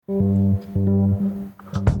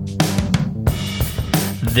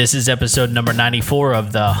This is episode number 94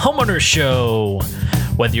 of the Homeowner Show.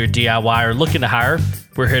 Whether you're DIY or looking to hire,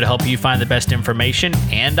 we're here to help you find the best information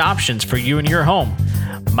and options for you and your home.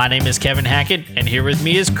 My name is Kevin Hackett, and here with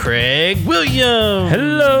me is Craig Williams.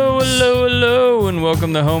 Hello, and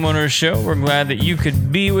welcome to Homeowner Show. We're glad that you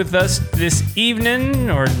could be with us this evening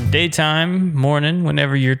or daytime, morning,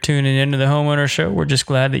 whenever you're tuning into the Homeowner Show. We're just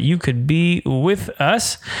glad that you could be with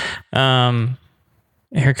us.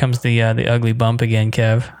 Here comes the ugly bump again,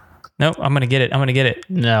 Kev. Nope, I'm gonna get it.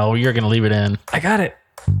 No, you're gonna leave it in. I got it.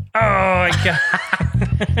 Oh, I got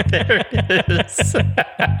There it is.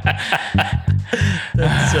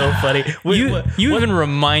 That's so funny. You even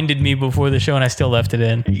reminded me before the show, and I still left it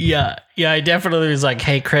in. Yeah, I definitely was like,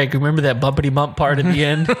 hey, Craig, remember that bumpity bump part at the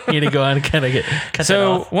end? You need to go on and kind of cut that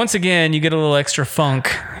So off. once again, you get a little extra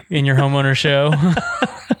funk in your Homeowner Show.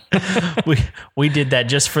 we did that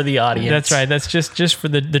just for the audience. That's right. That's just for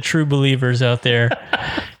the true believers out there.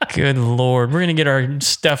 Good Lord. We're going to get our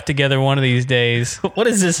stuff together one of these days. What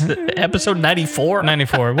is this? Episode 94?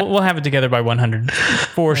 94. We'll have it together by 100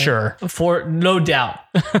 for sure. For no doubt.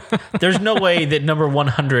 There's no way that number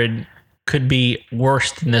 100 could be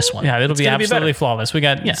worse than this one. Yeah, it'll It's be gonna absolutely better. flawless. We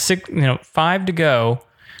got 5 to go,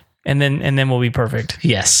 and then we'll be perfect.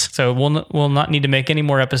 Yes. So we'll not need to make any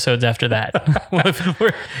more episodes after that. We'll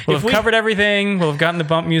have covered everything. We'll have gotten the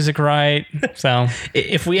bump music right. So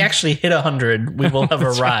If we actually hit 100, we will have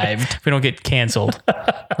arrived. if we don't get canceled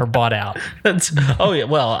or bought out. Oh yeah,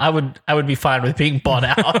 well, I would be fine with being bought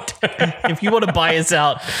out. If you want to buy us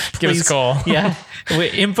out, Give us a please, call. Yeah,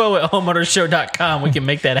 info@homeownershow.com. We can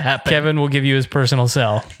make that happen. Kevin will give you his personal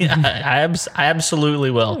cell. Yeah, I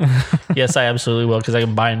absolutely will. Yes, I absolutely will, because I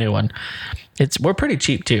can buy a new one. We're pretty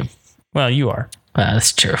cheap too. Well, you are.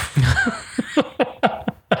 That's true.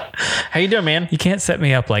 How you doing, man? You can't set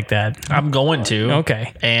me up like that. I'm going to.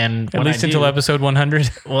 Okay. And At least until episode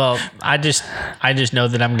 100. Well, I just know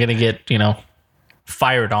that I'm gonna get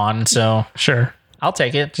fired on. So Sure. I'll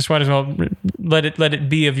take it. Just might as well let it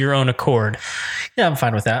be of your own accord. Yeah, I'm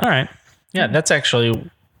fine with that. All right. Yeah, that's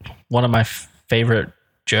actually one of my favorite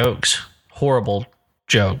jokes. Horrible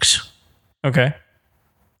jokes. Okay.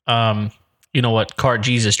 You know what car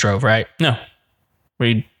Jesus drove, right? No.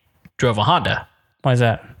 He drove a Honda Why is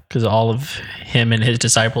that? because all of him and his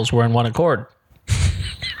disciples were in one accord.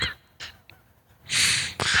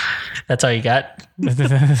 That's all you got?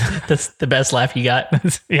 That's the best laugh you got?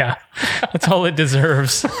 Yeah. That's all it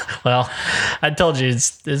deserves. Well, I told you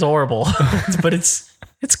it's horrible, but it's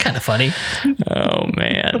kind of funny. Oh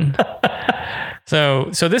man. So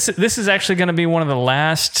this is actually going to be one of the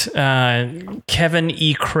last Kevin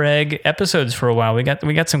E. Craig episodes for a while. We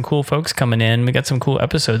got some cool folks coming in. We got some cool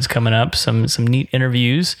episodes coming up. Some neat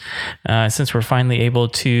interviews. Since we're finally able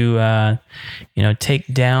to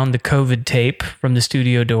take down the COVID tape from the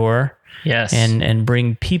studio door. Yes. And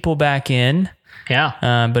bring people back in.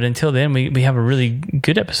 Yeah. But until then, we have a really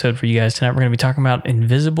good episode for you guys tonight. We're going to be talking about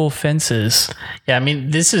invisible fences. Yeah, I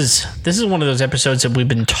mean, this is one of those episodes that we've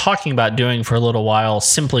been talking about doing for a little while,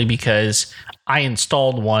 simply because I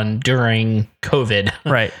installed one during COVID.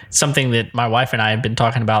 Right. Something that my wife and I have been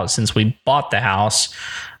talking about since we bought the house,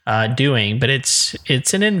 doing. But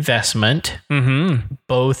it's an investment,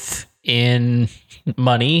 both in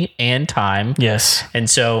money and time. Yes. And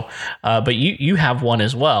so, but you have one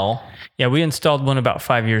as well. Yeah, we installed one about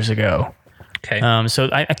 5 years ago. Okay. So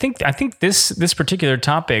I think this particular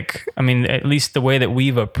topic, I mean, at least the way that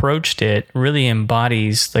we've approached it, really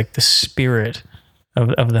embodies like the spirit of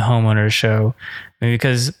the Homeowner Show, I mean,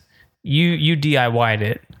 because you DIY'd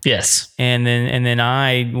it, Yes. and then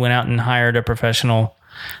I went out and hired a professional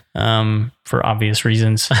for obvious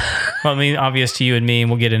reasons. Well, I mean, obvious to you and me, and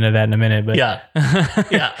we'll get into that in a minute. But Yeah.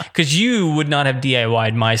 Yeah. because you would not have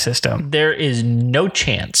DIY'd my system. There is no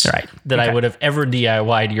chance Right. that I Okay. would have ever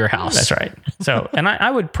DIY'd your house. That's right. So, and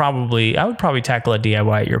I would probably tackle a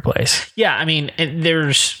DIY at your place. Yeah, I mean,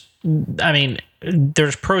 there's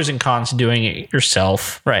pros and cons to doing it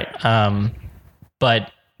yourself. Right.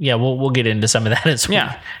 But yeah, we'll get into some of that as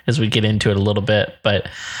we get into it a little bit. But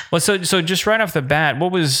Well, so just right off the bat,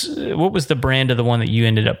 what was the brand of the one that you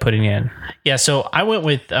ended up putting in? yeah, so I went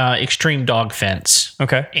with Extreme Dog Fence.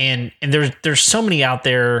 Okay. And there's so many out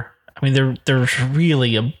there. I mean, there's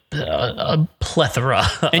really a plethora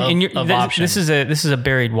of options. This is a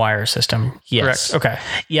buried wire system. Yes. Correct? Okay.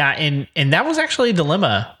 Yeah, and that was actually a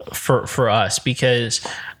dilemma for us, because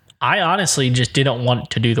I honestly just didn't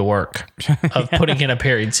want to do the work of putting in a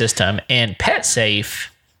buried system. And PetSafe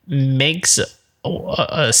makes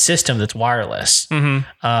a system that's wireless.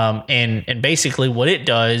 And basically what it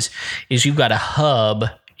does is you've got a hub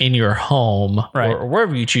in your home, Right. or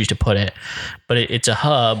wherever you choose to put it, but it's a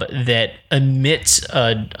hub that emits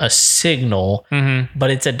a signal, but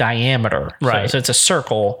it's a diameter. Right. So it's a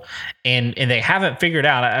circle, and they haven't figured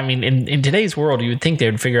out. I mean, in today's world, you would think they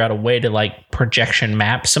would figure out a way to like projection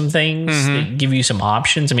map some things, that give you some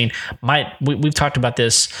options. I mean, we've talked about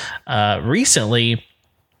this recently,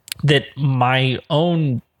 that my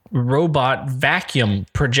own robot vacuum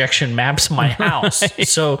projection maps my house. Right.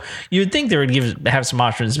 So you'd think they would have some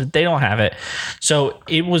options, but they don't have it. So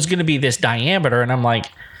it was going to be this diameter, and I'm like,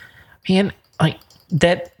 man, like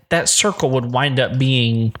that circle would wind up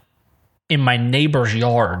being in my neighbor's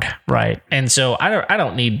yard. Right. And so I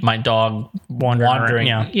don't need my dog wandering.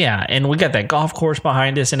 Yeah. And we got that golf course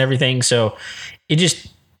behind us and everything. So it just,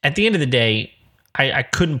 at the end of the day, I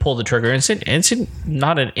couldn't pull the trigger. It's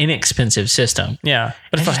not an inexpensive system. Yeah.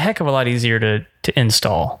 But it's a heck of a lot easier to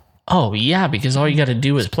install. Oh yeah, because all you got to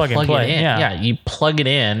do is plug and play. it in. Yeah. You plug it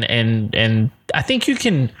in, and I think you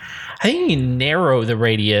can narrow the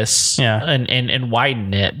radius, and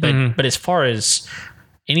widen it. But as far as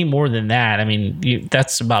any more than that, I mean,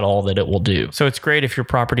 that's about all that it will do. So it's great if your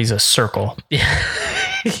property's a circle.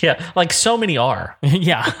 Yeah, like so many are.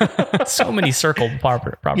 Yeah. So many circle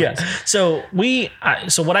properties. Yeah. So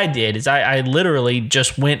so what I did is I literally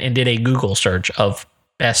just went and did a Google search of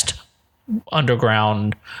best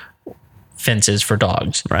underground fences for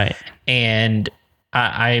dogs. Right. And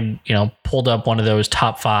I pulled up one of those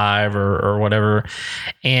top 5 or whatever.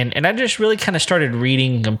 And I just really kind of started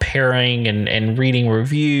reading, comparing and reading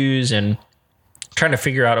reviews and trying to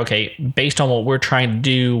figure out, okay, based on what we're trying to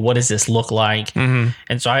do, what does this look like? And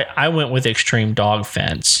so I went with Extreme Dog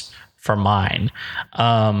Fence for mine.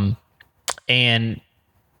 And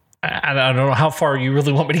I don't know how far you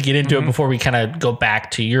really want me to get into it before we kind of go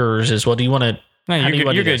back to yours as well. Do you want to? No,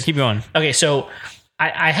 you're good. Keep going. Okay, so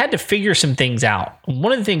I had to figure some things out.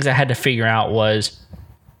 One of the things I had to figure out was,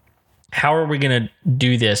 how are we going to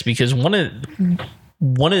do this? Because one of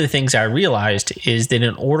the things I realized is that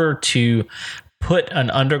in order to put an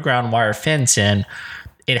underground wire fence in,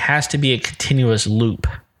 it has to be a continuous loop,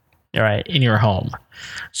 right, in your home.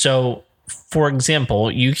 So, for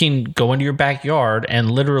example, you can go into your backyard and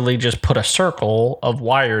literally just put a circle of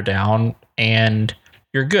wire down and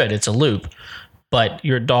you're good. It's a loop, but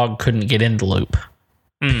your dog couldn't get in the loop.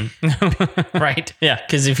 Right? Yeah.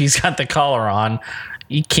 Because if he's got the collar on,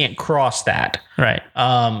 you can't cross that. Right.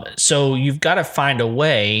 So you've got to find a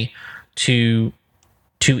way to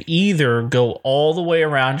either go all the way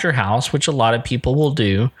around your house, which a lot of people will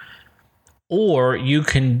do, or you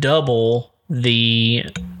can double the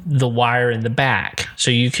wire in the back.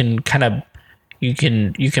 So you can you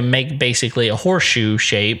can make basically a horseshoe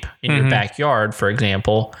shape in your backyard, for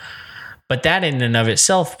example. But that in and of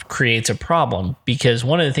itself creates a problem, because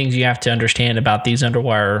one of the things you have to understand about these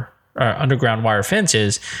underground wire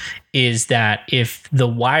fences is that if the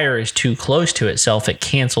wire is too close to itself, it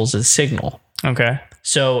cancels the signal. Okay.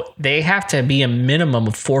 So they have to be a minimum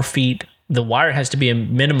of 4 feet. The wire has to be a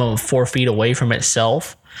minimum of 4 feet away from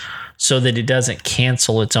itself so that it doesn't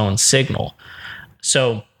cancel its own signal.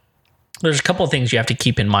 So there's a couple of things you have to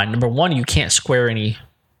keep in mind. Number one, you can't square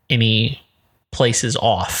any places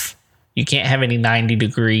off. You can't have any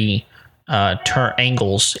 90-degree turn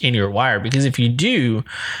angles in your wire, because if you do,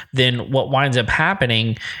 then what winds up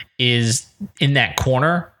happening is in that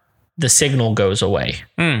corner, the signal goes away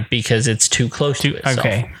because it's too close to itself.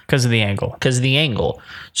 Okay, because of the angle.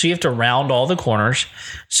 So you have to round all the corners.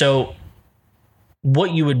 So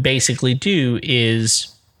what you would basically do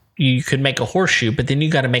is you could make a horseshoe, but then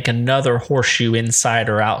you got to make another horseshoe inside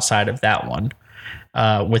or outside of that one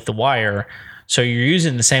with the wire. So you're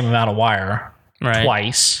using the same amount of wire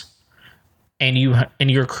twice, and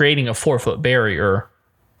you're creating a 4-foot barrier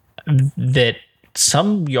that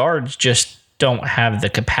some yards just don't have the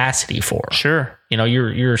capacity for. Sure.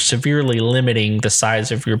 You're severely limiting the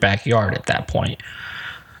size of your backyard at that point.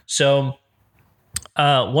 So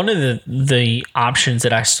one of the options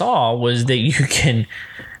that I saw was that you can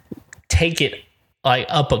take it like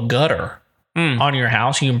up a gutter on your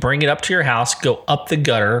house. You can bring it up to your house, go up the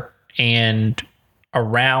gutter and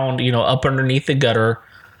around, up underneath the gutter,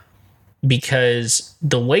 because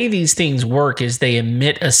the way these things work is they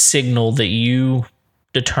emit a signal that you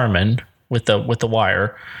determine with the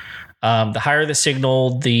wire. The higher the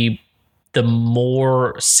signal, the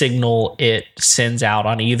more signal it sends out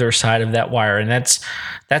on either side of that wire. And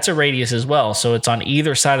that's a radius as well. So it's on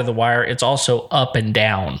either side of the wire. It's also up and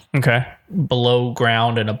down. Okay. Below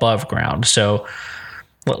ground and above ground. So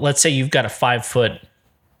let's say you've got a 5-foot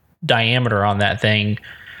diameter on that thing.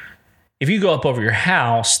 If you go up over your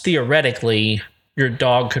house, theoretically, your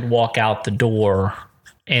dog could walk out the door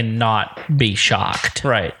and not be shocked.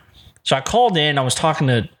 Right. So I called in. I was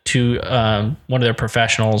talking to one of their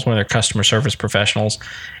professionals, one of their customer service professionals,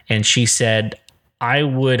 and she said, I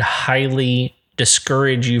would highly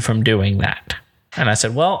discourage you from doing that. And I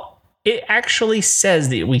said, well, it actually says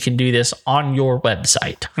that we can do this on your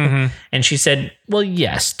website. Mm-hmm. And she said, well,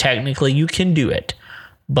 yes, technically you can do it.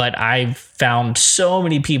 But I've found so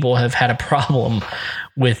many people have had a problem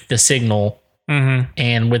with the signal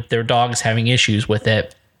and with their dogs having issues with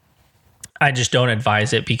it. I just don't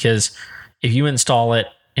advise it, because if you install it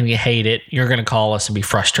and you hate it, you're going to call us and be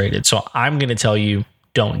frustrated. So I'm going to tell you,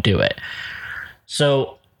 don't do it.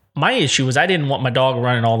 So my issue was I didn't want my dog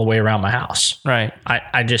running all the way around my house. Right.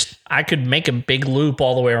 I could make a big loop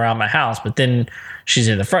all the way around my house, but then she's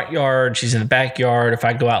in the front yard, she's in the backyard. If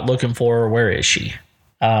I go out looking for her, where is she?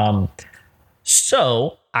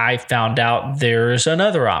 So I found out there's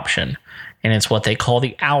another option, and it's what they call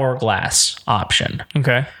the hourglass option.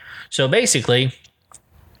 Okay. So basically,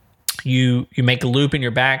 you make a loop in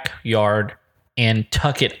your backyard and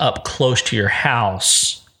tuck it up close to your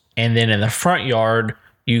house, and then in the front yard,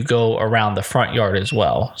 you go around the front yard as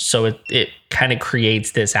well. So it kind of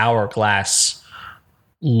creates this hourglass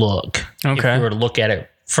look. Okay. If you were to look at it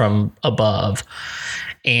from above,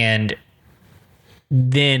 and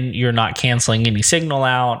then you're not canceling any signal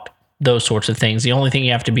out, those sorts of things. The only thing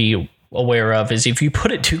you have to be aware of is if you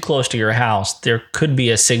put it too close to your house, there could be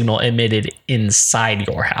a signal emitted inside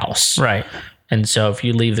your house. Right. And so if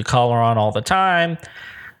you leave the collar on all the time,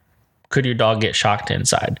 could your dog get shocked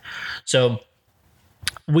inside? So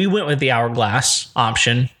we went with the hourglass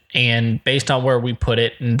option, and based on where we put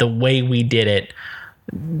it and the way we did it,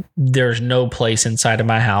 there's no place inside of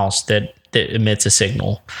my house that emits a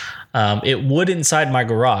signal. It would inside my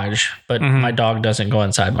garage, but my dog doesn't go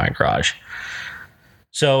inside my garage.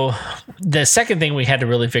 So the second thing we had to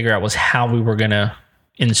really figure out was how we were going to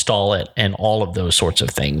install it and all of those sorts of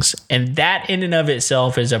things. And that in and of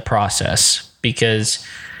itself is a process, because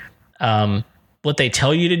what they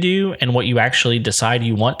tell you to do and what you actually decide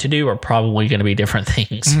you want to do are probably going to be different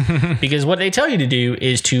things. Because what they tell you to do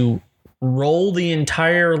is to roll the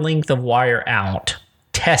entire length of wire out,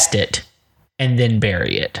 test it, and then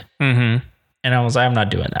bury it. Mm-hmm. And I was like, I'm not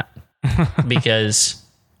doing that. Because,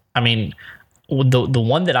 I mean, the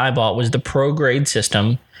one that I bought was the Pro Grade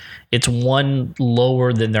system. It's one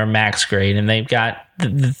lower than their max grade. And they've got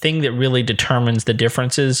the thing that really determines the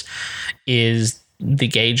differences is the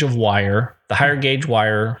gauge of wire. The higher gauge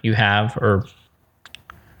wire you have, or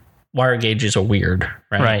wire gauges are weird,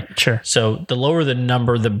 right? Right, sure. So the lower the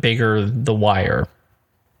number, the bigger the wire.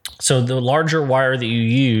 So the larger wire that you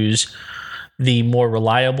use, the more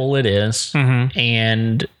reliable it is,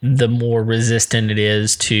 and the more resistant it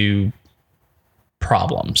is to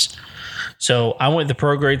problems. So I went with the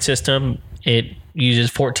Pro Grade system. It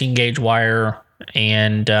uses 14 gauge wire,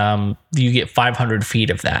 and you get 500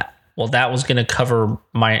 feet of that. Well, that was going to cover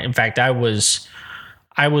in fact, I was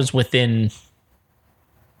within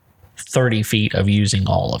 30 feet of using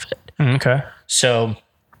all of it. Okay. So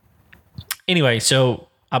anyway, so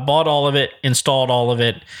I bought all of it, installed all of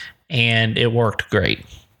it, and it worked great.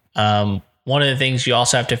 One of the things you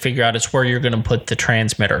also have to figure out is where you're going to put the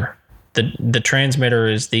transmitter. The transmitter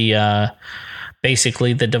is the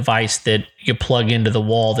basically the device that you plug into the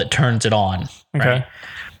wall that turns it on. Okay. Right?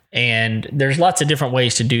 And there's lots of different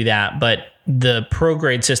ways to do that, but the Pro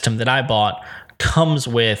Grade system that I bought comes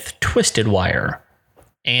with twisted wire.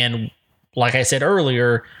 And like I said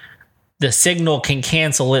earlier, the signal can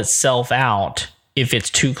cancel itself out if it's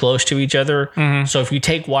too close to each other. So if you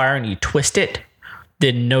take wire and you twist it,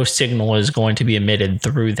 then no signal is going to be emitted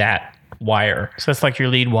through that wire. So that's like your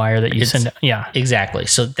lead wire that you send. Yeah, exactly.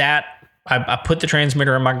 So that I put the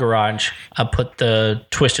transmitter in my garage. I put the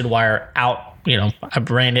twisted wire out. I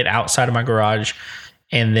ran it outside of my garage,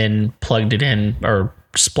 and then plugged it in or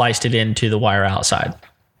spliced it into the wire outside.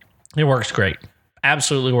 It works great.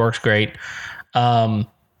 Absolutely works great. The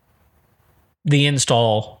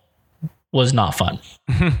install was not fun,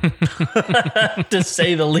 to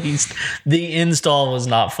say the least. The install was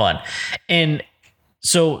not fun, and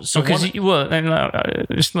so because just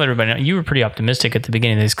to let everybody know, you were pretty optimistic at the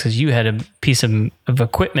beginning of this because you had a piece of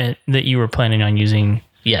equipment that you were planning on using.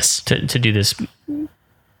 Yes, to do this.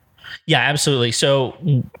 Yeah, absolutely. So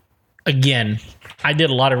again, I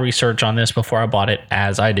did a lot of research on this before I bought it,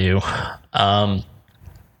 as I do. And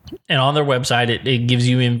on their website, it gives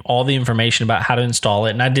you all the information about how to install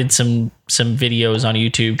it. And I did some videos on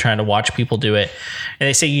YouTube trying to watch people do it. And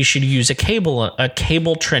they say you should use a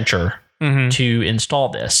cable trencher to install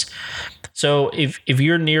this. So if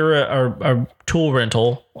you're near a tool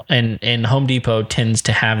rental, and Home Depot tends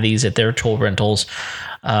to have these at their tool rentals,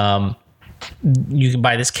 you can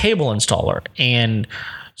buy this cable installer. And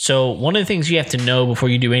so one of the things you have to know before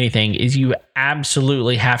you do anything is you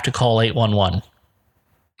absolutely have to call 811.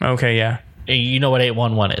 Okay, yeah. You know what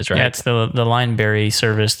 811 is, right? Yeah, it's the Lineberry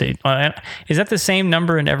service. Is that the same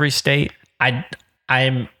number in every state?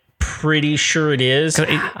 I'm pretty sure it is.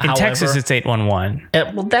 In Texas, it's 811.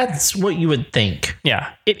 Well, that's what you would think.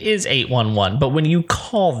 Yeah. It is 811, but when you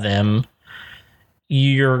call them,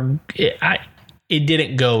 it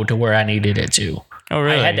didn't go to where I needed it to. Oh,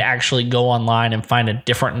 really? I had to actually go online and find a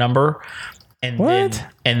different number and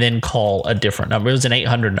then call a different number. It was an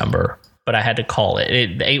 800 number, but I had to call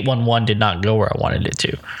it. The 811 did not go where I wanted it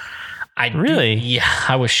to. Really?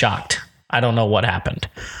 I was shocked. I don't know what happened.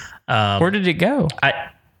 Where did it go?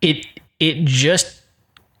 It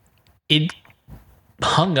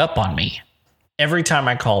hung up on me every time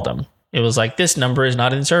I called them. It was like, this number is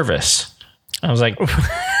not in service. I was like,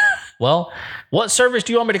 well, what service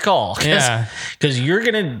do you want me to call? Yeah. Because you're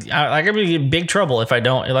going to, I'm going to get in big trouble if I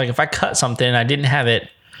don't, like if I cut something and I didn't have it,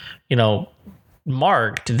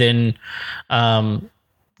 marked, then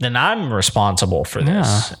I'm responsible for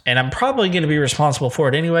this. Yeah. And I'm probably going to be responsible for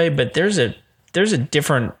it anyway, but there's a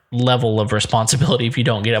different level of responsibility if you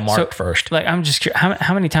don't get it marked first. Like, I'm just curious,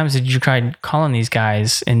 how many times did you try calling these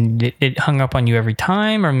guys and it hung up on you every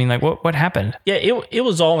time? Or I mean, like, what happened? Yeah, it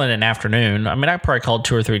was all in an afternoon. I mean, I probably called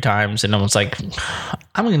 2 or 3 times and I was like,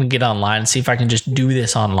 I'm going to get online and see if I can just do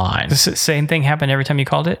this online. The same thing happened every time you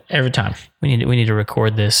called it? Every time. We need to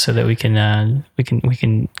record this so that we can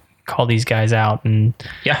call these guys out and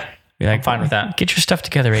yeah, be like, I'm fine with that. Get your stuff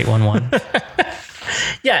together, 811.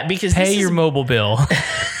 Yeah, because pay your mobile bill.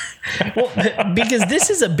 Well, because this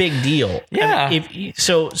is a big deal. Yeah. I mean,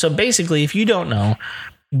 so basically, if you don't know,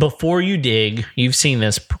 before you dig, you've seen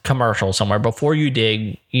this commercial somewhere. Before you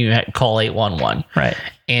dig, you call 811. Right.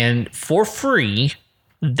 And for free,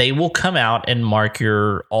 they will come out and mark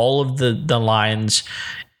all of the lines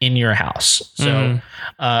in your house. So,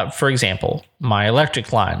 for example, my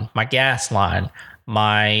electric line, my gas line,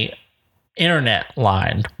 my internet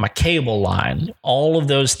line, my cable line, all of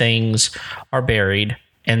those things are buried.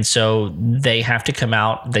 And so they have to come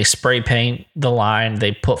out, they spray paint the line,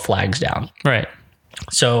 they put flags down. Right.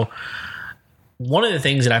 So one of the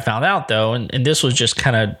things that I found out though, and this was just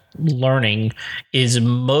kind of learning, is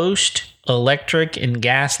most electric and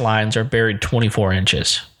gas lines are buried 24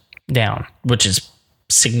 inches down, which is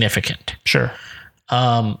significant. Sure.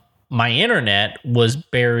 My internet was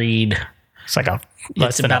buried. It's like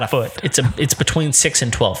less than a foot. It's between 6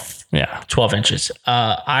 and 12. Yeah. 12 inches.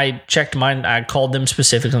 I checked mine. I called them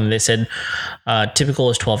specifically and they said typical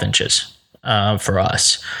is 12 inches for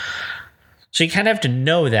us. So you kind of have to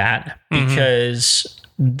know that because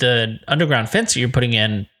the underground fence that you're putting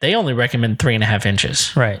in, they only recommend 3.5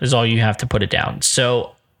 inches. Right. Is all you have to put it down.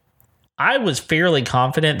 So I was fairly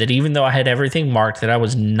confident that even though I had everything marked, that I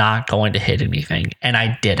was not going to hit anything. And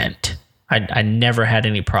I didn't. I never had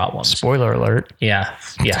any problems. Spoiler alert. Yeah.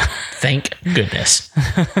 Thank goodness.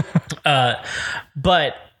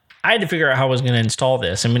 But I had to figure out how I was going to install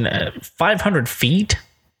this. I mean, 500 feet?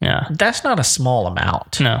 Yeah. That's not a small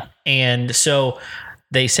amount. No. And so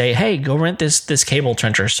they say, hey, go rent this cable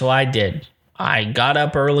trencher. So I did. I got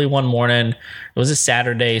up early one morning. It was a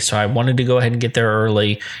Saturday, so I wanted to go ahead and get there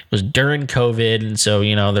early. It was during COVID, and so,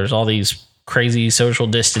 there's all these crazy social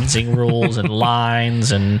distancing rules and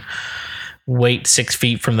lines and wait 6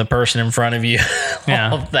 feet from the person in front of you,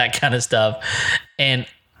 all of that kind of stuff. And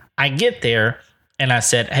I get there and I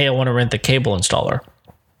said, hey, I want to rent the cable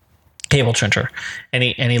trencher. And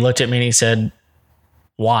he looked at me and he said,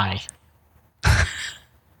 why?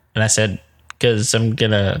 And I said, because I'm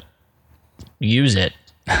going to use it.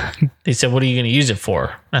 He said, what are you going to use it for?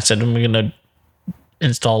 And I said, I'm going to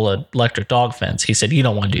install an electric dog fence. He said, you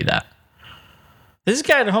don't want to do that. This is a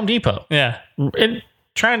guy at Home Depot. Yeah.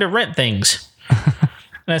 Trying to rent things.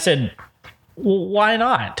 And I said, well, why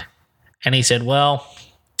not? And he said, well,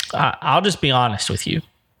 I'll just be honest with you.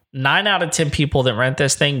 9 out of 10 people that rent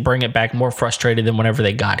this thing bring it back more frustrated than whenever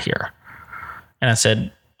they got here. And I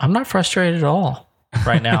said, I'm not frustrated at all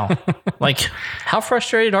right now. Like, how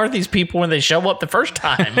frustrated are these people when they show up the first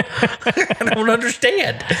time? I don't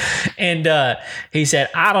understand. And he said,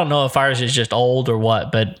 I don't know if ours is just old or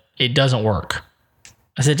what, but it doesn't work.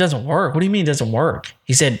 I said, it doesn't work? What do you mean it doesn't work?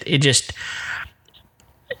 He said, do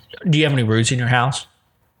you have any roots in your house?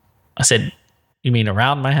 I said, you mean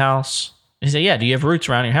around my house? He said, yeah, do you have roots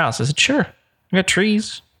around your house? I said, sure. I got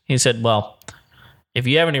trees. He said, well, if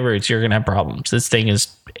you have any roots, you're going to have problems. This thing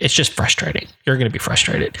it's just frustrating. You're going to be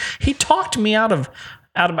frustrated. He talked me out of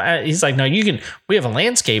out of my, he's like, no, you can, we have a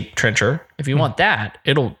landscape trencher. If you want that,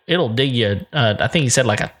 it'll dig you. I think he said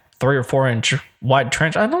like a 3 or 4 inch wide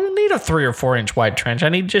trench. I don't need a 3 or 4 inch wide trench. I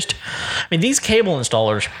need just, I mean, these cable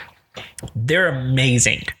installers, they're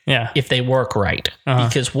amazing. Yeah. If they work right.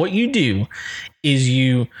 Because what you do is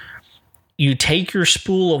you take your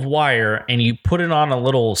spool of wire and you put it on a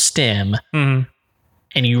little stem and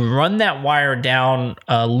you run that wire down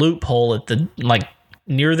a loophole at the, like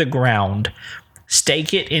near the ground,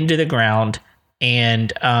 stake it into the ground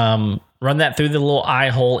and run that through the little eye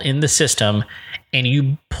hole in the system, and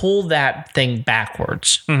you pull that thing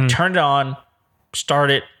backwards. Turn it on,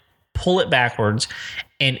 start it, pull it backwards,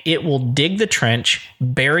 and it will dig the trench,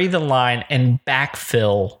 bury the line, and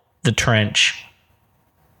backfill the trench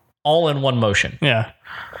all in one motion. Yeah.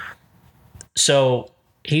 So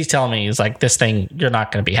he's telling me, he's like, this thing, you're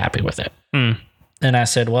not going to be happy with it. And I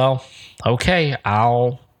said, well, okay,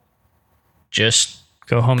 I'll just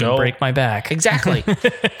go home and break my back. Exactly.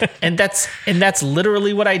 and that's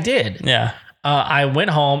literally what I did. Yeah. I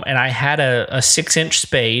went home and I had a 6-inch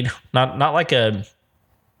spade, not like a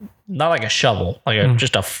shovel, like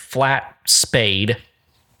just a flat spade.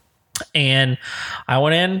 And I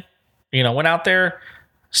went in, went out there,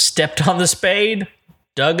 stepped on the spade,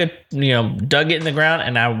 dug it in the ground,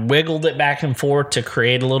 and I wiggled it back and forth to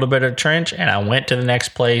create a little bit of trench. And I went to the next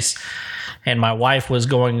place, and my wife was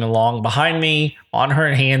going along behind me on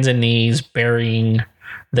her hands and knees, burying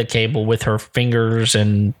the cable with her fingers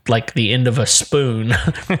and like the end of a spoon,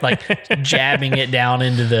 like jabbing it down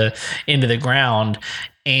into the ground.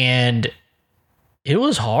 And it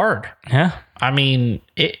was hard. Yeah. I mean,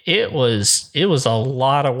 it was a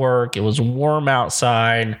lot of work. It was warm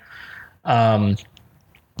outside. And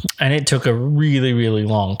it took a really, really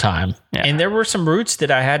long time. Yeah. And there were some roots that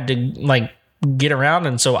I had to like get around.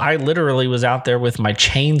 And so I literally was out there with my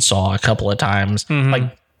chainsaw a couple of times,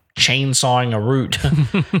 like chainsawing a root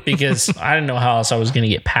because I didn't know how else I was going to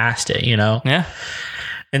get past it, Yeah.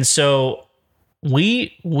 And so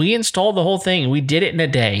we installed the whole thing. We did it in a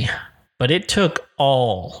day, but it took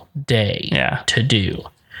all day to do.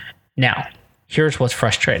 Now, here's what's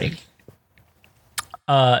frustrating.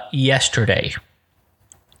 Yesterday,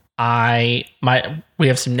 we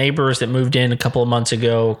have some neighbors that moved in a couple of months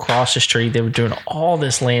ago across the street. They were doing all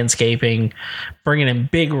this landscaping, bringing in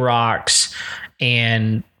big rocks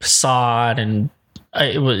and sod, and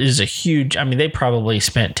it was a huge, I mean, they probably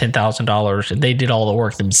spent $10,000 and they did all the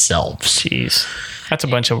work themselves. Jeez. That's a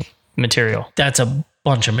bunch of material. That's a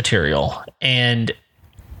bunch of material. And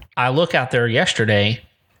I look out there yesterday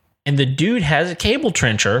and the dude has a cable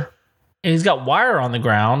trencher and he's got wire on the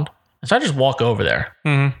ground. So I just walk over there.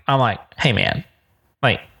 I'm like, hey man,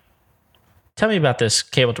 like, tell me about this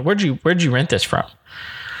cable. Where'd you rent this from?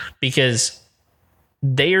 Because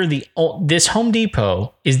this Home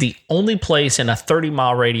Depot is the only place in a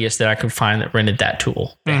 30-mile radius that I could find that rented that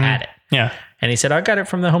tool. They had it. Yeah. And he said, I got it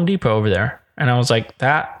from the Home Depot over there. And I was like,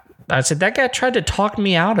 that guy tried to talk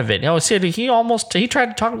me out of it. I said, he tried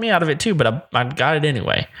to talk me out of it too, but I got it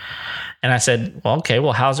anyway. And I said, well, okay,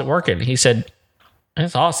 well, how's it working? He said,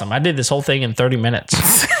 it's awesome. I did this whole thing in 30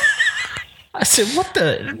 minutes. I said, what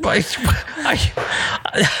the?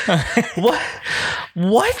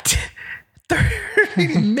 What?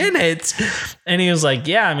 30 minutes? And he was like,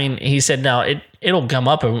 yeah, I mean, he said, no, it'll come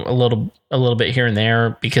up a little bit here and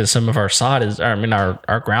there because some of our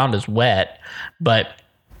our ground is wet. But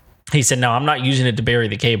he said, no, I'm not using it to bury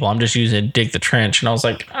the cable. I'm just using it to dig the trench. And I was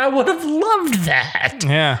like, I would have loved that.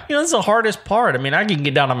 Yeah. That's the hardest part. I mean, I can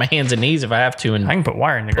get down on my hands and knees if I have to. And I can put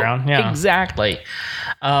wire in the ground. Yeah. Exactly.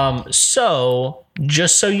 So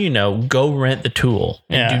just so you know, go rent the tool.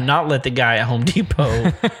 And do not let the guy at Home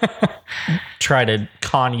Depot try to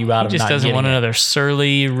con you out of not getting it. He just doesn't want another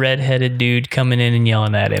surly, redheaded dude coming in and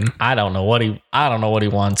yelling at him. I don't know what he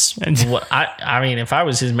wants. I mean, if I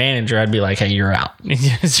was his manager, I'd be like, hey, you're out.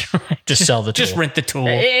 Just sell the tool. Just rent the tool.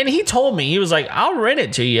 And he told me, he was like, I'll rent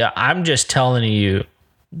it to you. I'm just telling you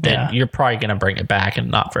that you're probably going to bring it back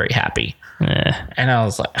and not very happy. Yeah. And I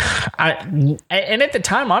was like, and at the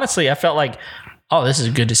time, honestly, I felt like, oh, this is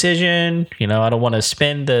a good decision. I don't want to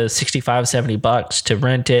spend the $65, $70 to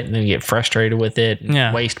rent it and then get frustrated with it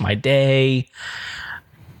and waste my day.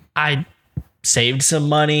 I saved some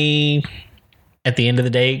money. At the end of the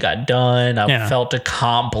day, it got done. I felt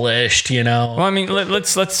accomplished, Well, I mean,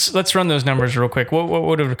 let's run those numbers real quick. What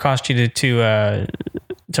would it cost you to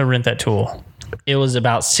rent that tool? It was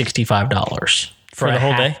about $65 for the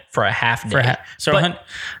whole day. For a half day. So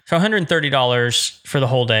 $130 for the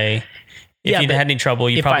whole day. If you'd had any trouble,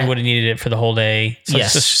 you probably would have needed it for the whole day. So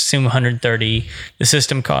let's just assume $130. The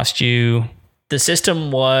system cost you The system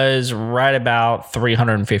was right about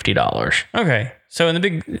 $350. Okay. So in the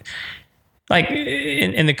big, like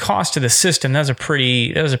in the cost of the system, that was a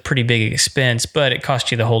pretty big expense, but it cost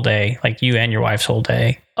you the whole day, like you and your wife's whole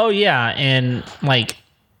day. Oh yeah, and like,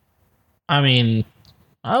 I mean,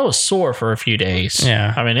 I was sore for a few days.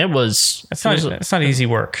 Yeah. I mean, It's not easy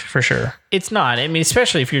work for sure. It's not. I mean,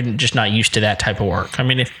 especially if you're just not used to that type of work. I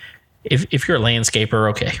mean, if you're a landscaper,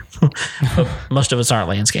 okay. But most of us aren't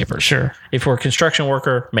landscapers. Sure. If we're a construction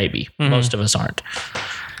worker, maybe. Most of us aren't.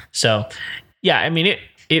 So, yeah, I mean,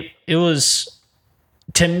 it was,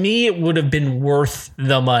 to me, it would have been worth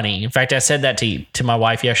the money. In fact, I said that to my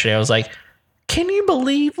wife yesterday. I was like, can you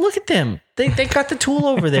believe? Look at them. They got the tool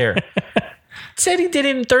over there. Said he did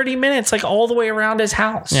it in 30 minutes, like all the way around his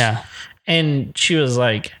house. Yeah. And she was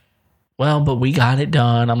like, well, but we got it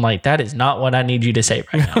done. I'm like, that is not what I need you to say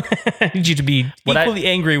right now. I need you to be equally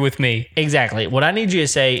angry with me. Exactly. What I need you to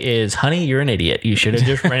say is, honey, you're an idiot. You should have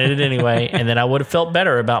just rented it anyway. And then I would have felt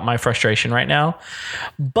better about my frustration right now.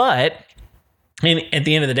 But at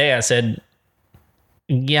the end of the day, I said,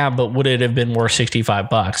 yeah, but would it have been worth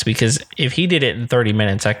 $65? Because if he did it in 30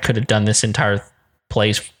 minutes, I could have done this entire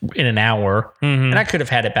place in an hour, and I could have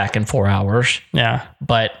had it back in 4 hours. Yeah.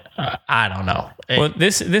 But I don't know. Well,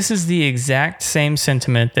 this is the exact same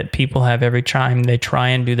sentiment that people have every time they try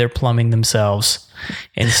and do their plumbing themselves.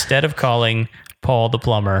 Instead of calling Paul the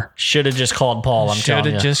plumber. Should have just called Paul, I'm telling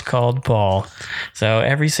you. Should have just called Paul. So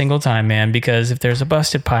every single time, man, because if there's a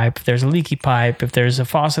busted pipe, if there's a leaky pipe, if there's a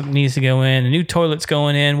faucet that needs to go in, a new toilet's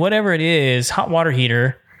going in, whatever it is, hot water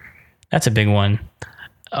heater, that's a big one.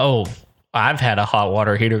 Oh, I've had a hot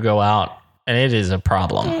water heater go out, and it is a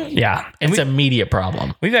problem. Yeah. It's an immediate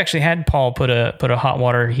problem. We've actually had Paul put a hot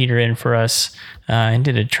water heater in for us and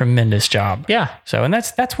did a tremendous job. Yeah. So, and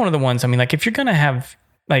that's one of the ones, I mean, like if you're going to have,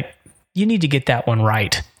 like, you need to get that one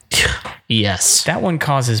right. Yes. That one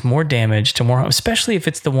causes more damage to more, especially if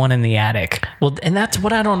it's the one in the attic. Well, and that's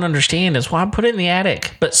what I don't understand is why I put it in the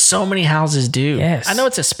attic. But so many houses do. Yes. I know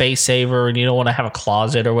it's a space saver and you don't want to have a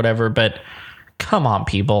closet or whatever, but come on,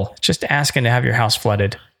 people. Just asking to have your house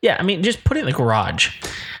flooded. Yeah, I mean, just put it in the garage.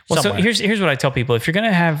 Well, somewhere. so here's what I tell people: if you're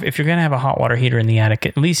gonna have a hot water heater in the attic,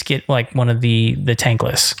 at least get like one of the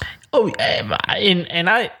tankless. Oh, and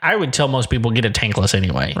I would tell most people get a tankless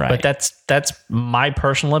anyway. Right. But that's my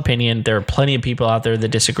personal opinion. There are plenty of people out there that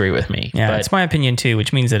disagree with me. Yeah, but it's my opinion too,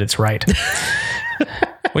 which means that it's right.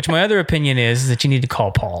 Which my other opinion is that you need to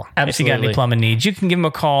call Paul. Absolutely. If you got any plumbing needs. You can give him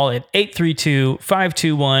a call at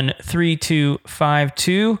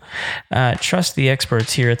 832-521-3252. Trust the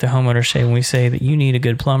experts here at the Homeowner Show when we say that you need a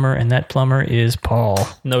good plumber, and that plumber is Paul.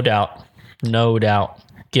 No doubt. No doubt.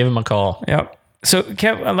 Give him a call. Yep. So,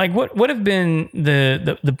 Kev, like, what have been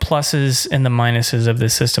the pluses and the minuses of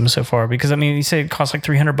this system so far? Because I mean, you say it costs like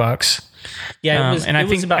 $300. Yeah, it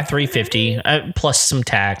was about $350 plus some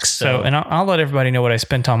tax. So, and I'll let everybody know what I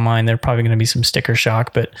spent on mine. They're probably going to be some sticker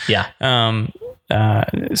shock, but yeah. So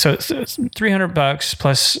it's $300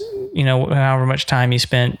 plus, however much time you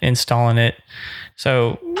spent installing it.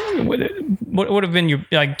 So, what would have been your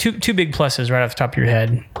like two big pluses right off the top of your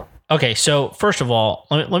head? Okay, so first of all,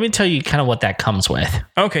 let me tell you kind of what that comes with.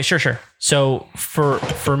 Okay, sure. So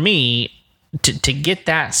for me to get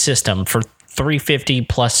that system for $350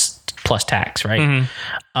 plus tax, right?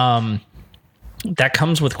 Mm-hmm. That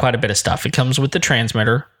comes with quite a bit of stuff. It comes with the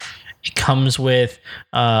transmitter. It comes with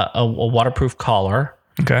a waterproof collar.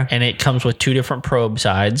 Okay, and it comes with two different probe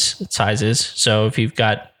sizes. So if you've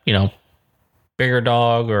got bigger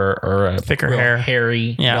dog or a thicker hair,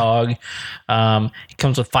 hairy dog. It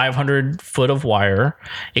comes with 500 foot of wire.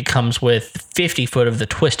 It comes with 50 foot of the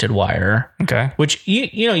twisted wire. Okay. Which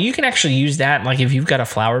you can actually use that like if you've got a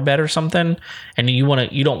flower bed or something and you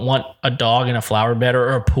don't want a dog in a flower bed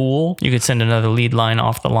or a pool. You could send another lead line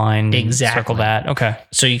off the line. Exactly. Circle that. Okay.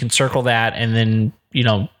 So you can circle that and then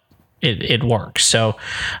it works. So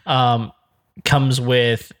comes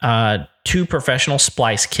with two professional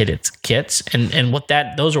splice kits and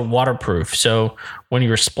those are waterproof. So when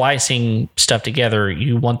you're splicing stuff together,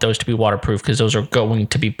 you want those to be waterproof because those are going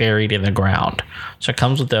to be buried in the ground. So it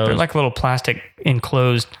comes with those. They're like a little plastic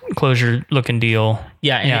enclosure looking deal.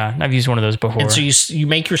 Yeah. I've used one of those before. And so you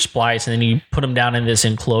make your splice and then you put them down in this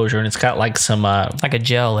enclosure and it's got like some like a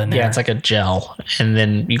gel in there. Yeah, it's like a gel, and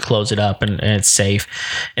then you close it up and it's safe.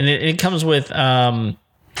 And it comes with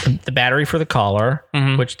the battery for the collar,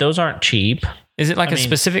 which those aren't cheap. Is it like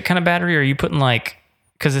specific kind of battery, or are you putting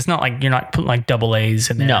because it's not like you're not putting like double A's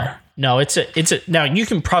in there? No, it's a now you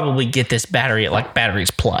can probably get this battery at like Batteries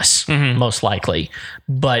Plus, most likely,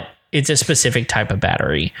 but it's a specific type of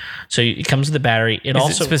battery. So it comes with the battery.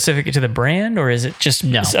 Is it specific to the brand, or is it just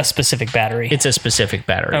a specific battery? It's a specific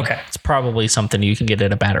battery. Okay. It's probably something you can get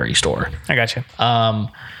at a battery store. I got you. And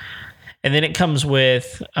then it comes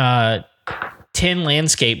with 10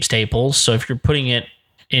 landscape staples. So if you're putting it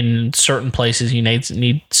in certain places, you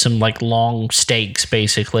need some like long stakes,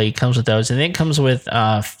 basically. It comes with those. And then it comes with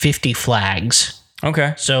 50 flags.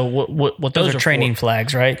 Okay. So what those are training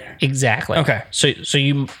flags, right? Exactly. Okay. So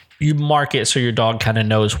you mark it so your dog kind of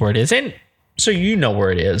knows where it is, and so you know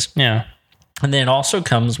where it is. Yeah. And then it also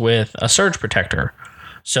comes with a surge protector.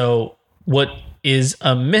 So what is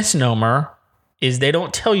a misnomer is they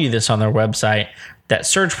don't tell you this on their website, that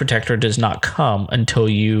surge protector does not come until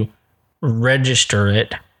you register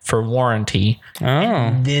it for warranty. Oh.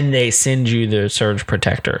 And then they send you the surge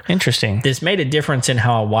protector. Interesting. This made a difference in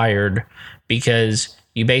how I wired, because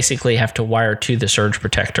you basically have to wire to the surge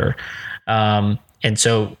protector. And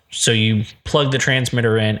so you plug the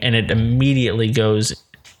transmitter in and it immediately goes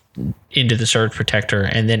into the surge protector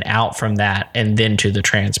and then out from that and then to the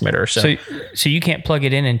transmitter. So you can't plug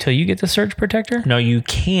it in until you get the surge protector? No, you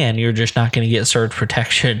can. You're just not going to get surge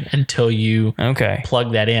protection until you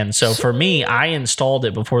plug that in. So for me, I installed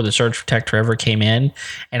it before the surge protector ever came in,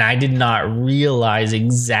 and I did not realize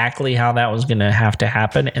exactly how that was going to have to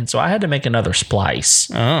happen. And so I had to make another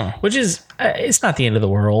splice, which is, it's not the end of the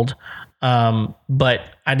world. But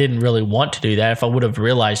I didn't really want to do that. If I would have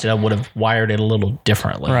realized it, I would have wired it a little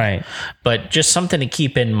differently. Right. But just something to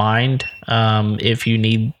keep in mind. If you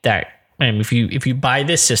need that, and if you buy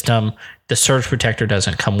this system, the surge protector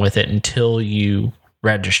doesn't come with it until you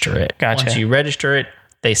register it. Gotcha. Once you register it,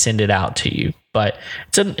 they send it out to you. But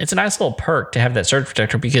it's a nice little perk to have that surge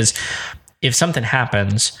protector, because if something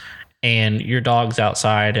happens and your dog's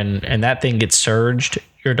outside and that thing gets surged,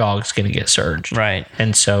 your dog's going to get surged. Right.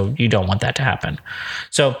 And so you don't want that to happen.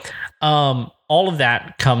 So all of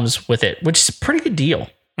that comes with it, which is a pretty good deal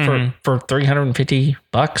for $350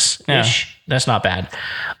 ish. Yeah. That's not bad.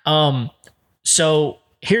 So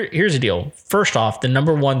here's the deal. First off, the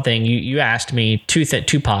number one thing you asked me, two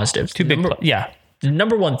positives. The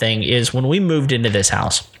number one thing is, when we moved into this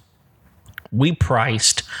house, we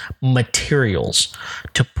priced materials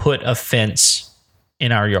to put a fence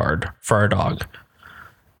in our yard for our dog.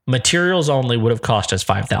 Materials only would have cost us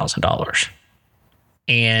 $5,000.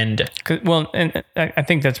 And I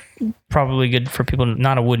think that's probably good for people.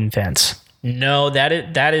 Not a wooden fence. No,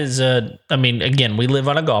 that is again, we live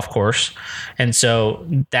on a golf course, and so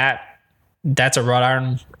that's a wrought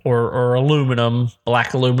iron or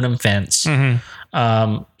black aluminum fence.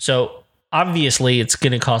 So obviously it's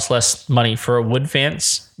going to cost less money for a wood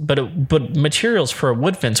fence, but materials for a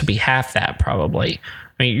wood fence would be half that probably.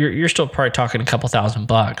 I mean, you're still probably talking a couple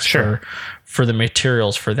 $1,000 for the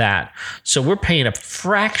materials for that. So we're paying a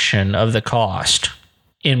fraction of the cost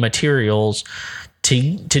in materials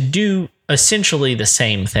to do essentially the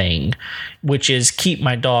same thing, which is keep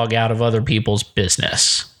my dog out of other people's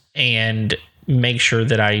business and make sure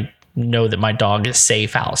that I know that my dog is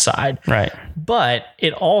safe outside. Right. But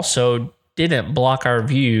it also didn't block our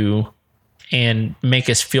view and make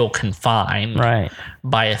us feel confined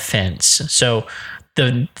by a fence. So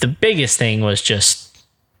the biggest thing was just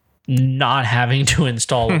not having to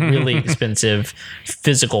install a really expensive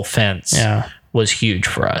physical fence was huge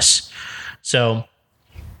for us. So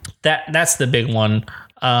that's the big one.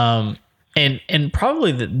 And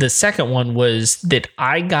probably the second one was that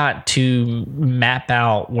I got to map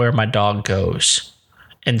out where my dog goes.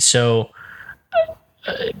 And so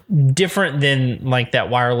different than like that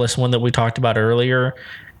wireless one that we talked about earlier,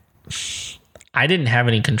 I didn't have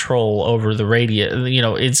any control over the radius.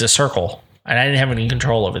 It's a circle, and I didn't have any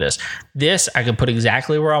control over this. This, I could put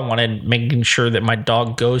exactly where I wanted, making sure that my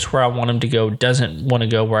dog goes where I want him to go, doesn't want to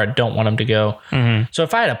go where I don't want him to go. So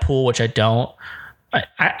if I had a pool, which I don't,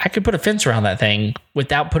 I could put a fence around that thing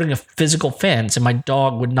without putting a physical fence, and my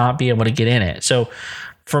dog would not be able to get in it. So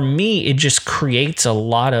for me, it just creates a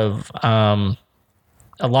lot of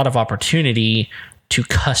opportunity to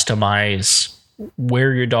customize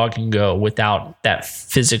where your dog can go without that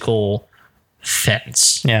physical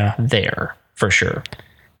fence there, for sure.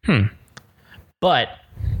 But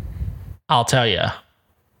I'll tell you,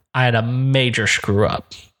 I had a major screw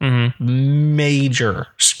up. Major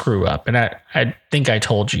screw up. And I think I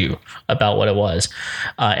told you about what it was.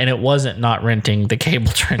 And it wasn't not renting the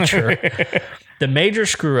cable trencher. The major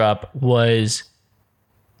screw up was,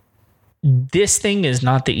 this thing is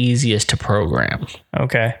not the easiest to program.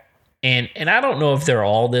 Okay. And I don't know if they're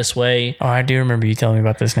all this way. Oh, I do remember you telling me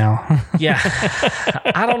about this now. Yeah.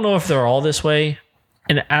 I don't know if they're all this way.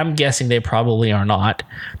 And I'm guessing they probably are not.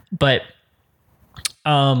 But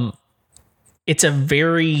it's a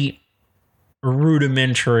very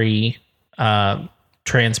rudimentary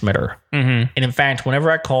transmitter. And in fact, whenever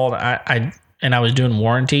I called, I was doing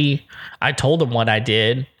warranty, I told them what I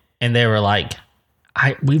did, and they were like,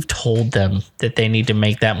 we've told them that they need to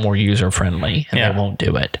make that more user friendly, and they won't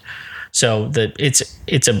do it. So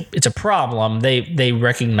it's a problem they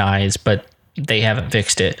recognize, but they haven't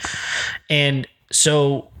fixed it. And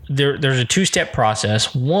so there's a 2-step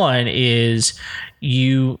process. One is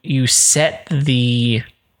you set the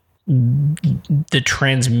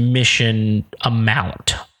transmission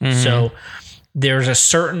amount. So there's a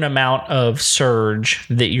certain amount of surge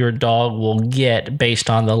that your dog will get based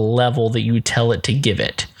on the level that you tell it to give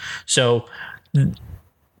it. So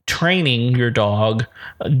training your dog,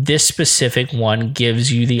 this specific one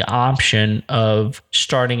gives you the option of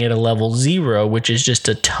starting at a level 0, which is just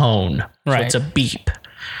a tone. Right. So it's a beep.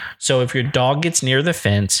 So if your dog gets near the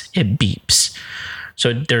fence, it beeps.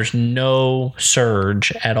 So there's no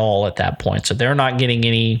surge at all at that point. So they're not getting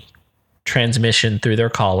any transmission through their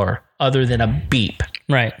collar other than a beep.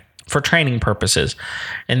 Right. For training purposes.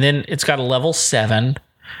 And then it's got a level 7.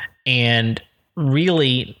 And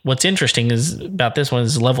really what's interesting is about this one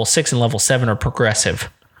is level 6 and level 7 are progressive.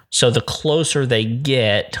 So the closer they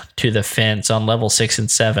get to the fence on level 6 and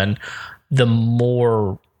 7, the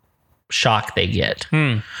more shock they get.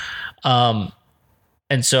 And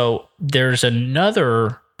so there's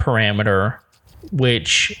another parameter,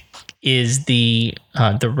 which is the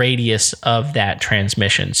radius of that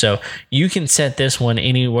transmission. So you can set this one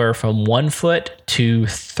anywhere from 1 foot to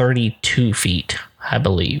 32 feet, I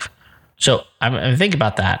believe. So I think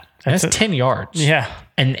about that. That's 10 yards. Yeah.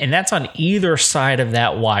 And that's on either side of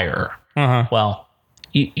that wire. Well,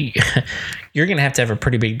 you're going to have a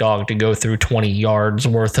pretty big dog to go through 20 yards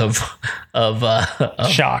worth of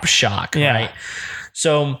shock, right?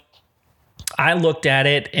 So I looked at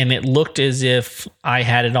it, and it looked as if I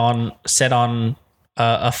had it set on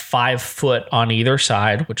a 5 foot on either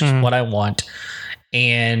side, which is what I want,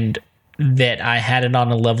 and that I had it on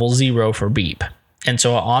a level 0 for beep. And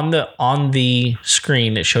so on the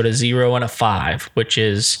screen, it showed a 0 and a 5, which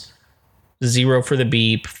is 0 for the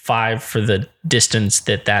beep, 5 for the distance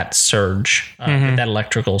that surge, that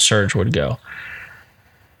electrical surge would go.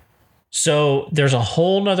 So there's a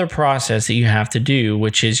whole nother process that you have to do,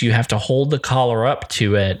 which is you have to hold the collar up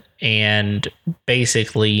to it and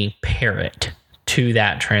basically pair it to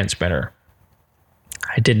that transmitter.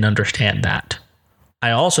 I didn't understand that.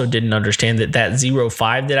 I also didn't understand that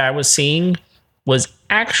 0.5 that I was seeing was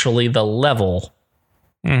actually the level,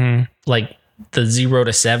 like the 0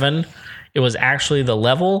 to 7. It was actually the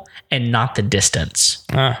level and not the distance.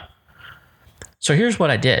 So here's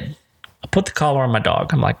what I did. I put the collar on my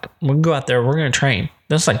dog. I'm like, we're going to go out there. We're going to train.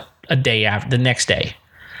 That's like a day after, the next day.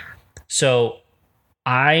 So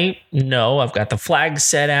I know I've got the flag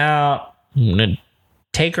set out. I'm going to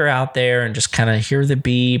take her out there and just kind of hear the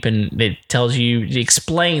beep. And it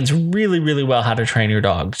explains really, really well how to train your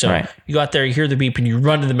dog. So you go out there, you hear the beep, and you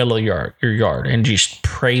run to the middle of your yard and you just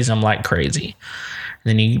praise them like crazy.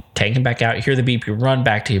 And then you take him back out, you hear the beep, you run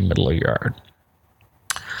back to your middle of your yard.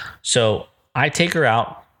 So I take her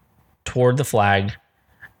out toward the flag,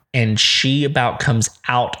 and she about comes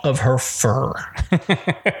out of her fur.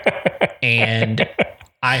 And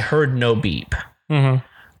I heard no beep.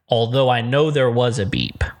 Although I know there was a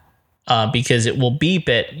beep, because it will beep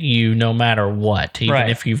at you no matter what, even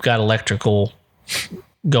if you've got electrical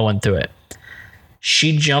going through it.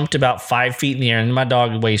 She jumped about 5 feet in the air, and my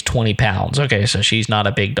dog weighs 20 pounds. Okay, so she's not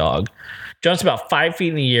a big dog. Jumps about 5 feet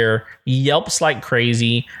in the air, yelps like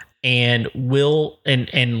crazy, and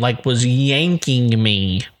was yanking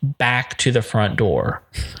me back to the front door.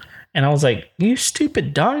 And I was like, you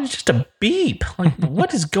stupid dog, it's just a beep. Like,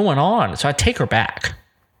 what is going on? So I take her back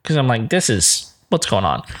because I'm like, what's going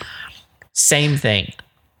on? Same thing.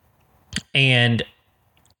 And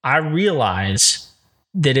I realize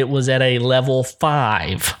that it was at a level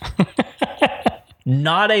 5,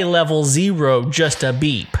 not a level 0, just a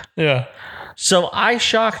beep. Yeah. So I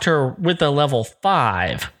shocked her with a level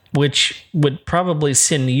 5, which would probably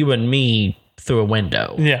send you and me through a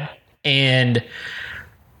window. Yeah. And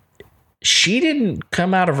she didn't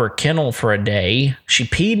come out of her kennel for a day. She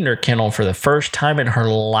peed in her kennel for the first time in her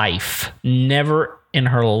life. Never in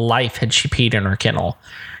her life had she peed in her kennel.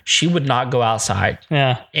 She would not go outside.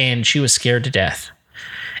 Yeah. And she was scared to death.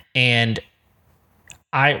 And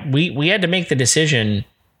we had to make the decision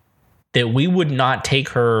that we would not take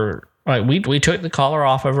her. We took the collar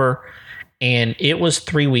off of her, and it was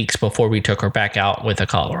 3 weeks before we took her back out with a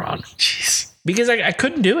collar on. Jeez. Because I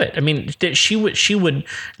couldn't do it. I mean, she would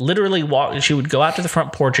literally walk. She would go out to the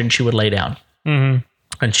front porch and she would lay down.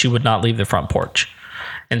 and she would not leave the front porch.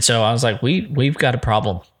 And so I was like, we've got a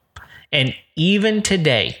problem. And even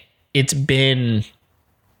today, it's been,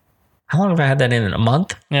 how long have I had that in? A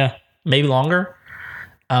month? Yeah. Maybe longer.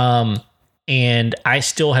 And I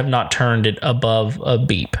still have not turned it above a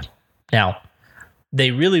beep. Now,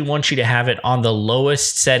 they really want you to have it on the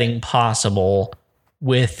lowest setting possible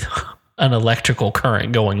with an electrical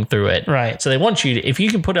current going through it. Right. So they want you to, if you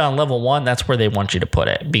can put it on level 1, that's where they want you to put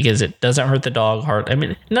it, because it doesn't hurt the dog. I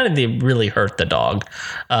mean, none of them really hurt the dog.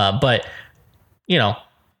 But, you know,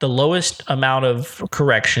 the lowest amount of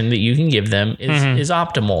correction that you can give them is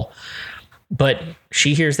optimal. But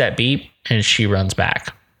she hears that beep and she runs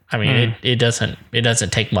back. I mean, it doesn't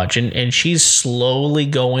take much. And she's slowly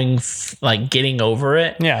going, like getting over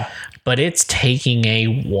it. Yeah. But it's taking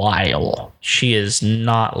a while. She is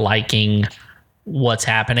not liking what's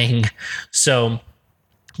happening. So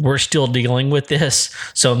we're still dealing with this.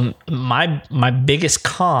 So my biggest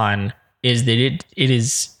con is that it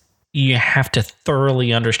is, you have to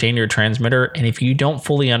thoroughly understand your transmitter. And if you don't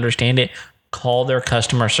fully understand it, call their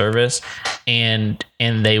customer service and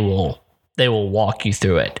they will walk you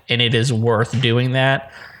through it. And it is worth doing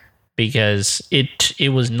that, because it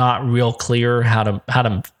was not real clear how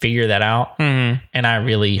to figure that out. And I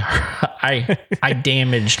really I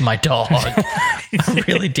damaged my dog. I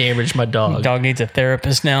really damaged my dog. Dog needs a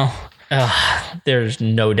therapist now. There's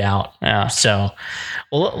no doubt. Yeah. So,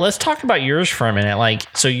 well, let's talk about yours for a minute. Like,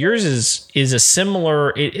 so yours is a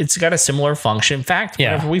similar. It's got a similar function. In fact,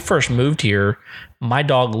 whenever we first moved here, my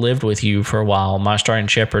dog lived with you for a while, my Australian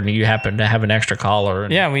Shepherd, and you happened to have an extra collar.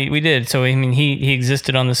 Yeah, we did. So I mean, he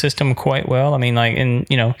existed on the system quite well. I mean, like, and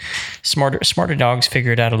you know, smarter dogs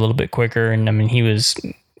figure it out a little bit quicker. And I mean, he was,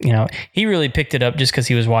 you know, he really picked it up just because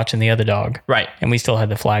he was watching the other dog, right? And we still had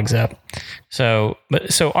the flags up. So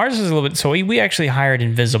ours is a little bit. So we actually hired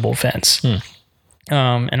Invisible Fence.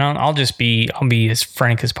 And I'll be as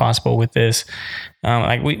frank as possible with this.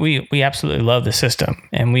 Like we absolutely love the system,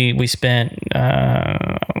 and we spent I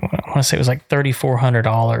want to say it was like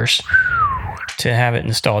 $3,400 to have it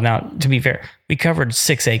installed. Now, to be fair, we covered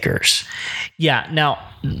 6 acres. Yeah. Now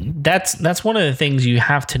that's one of the things you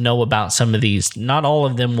have to know about some of these. Not all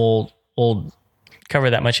of them will cover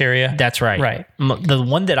that much area. That's right. Right. The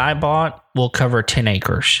one that I bought will cover 10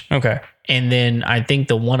 acres. Okay. And then I think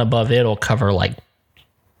the one above it will cover like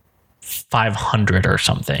 500 or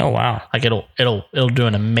something. Oh wow. Like it'll do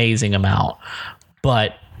an amazing amount,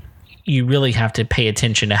 but you really have to pay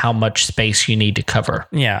attention to how much space you need to cover.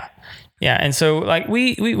 Yeah. And so like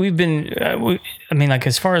we've been I mean, like,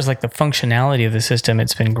 as far as like the functionality of the system,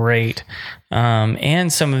 it's been great.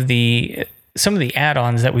 And some of the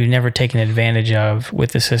add-ons that we've never taken advantage of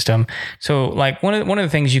with the system. So like one of the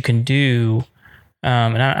things you can do,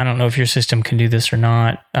 and I don't know if your system can do this or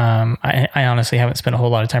not. I honestly haven't spent a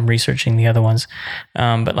whole lot of time researching the other ones.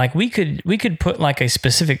 But like we could put like a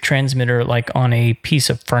specific transmitter like on a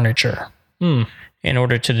piece of furniture in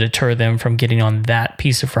order to deter them from getting on that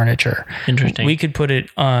piece of furniture. Interesting. We could put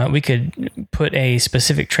a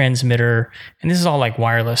specific transmitter, and this is all like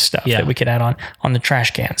wireless stuff that we could add on the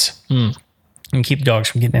trash cans and keep dogs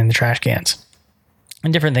from getting in the trash cans.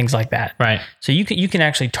 And different things like that. Right. So you can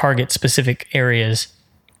actually target specific areas.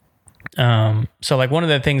 So like one of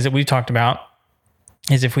the things that we've talked about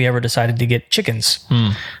is if we ever decided to get chickens,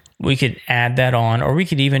 we could add that on, or we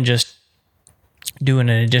could even just do an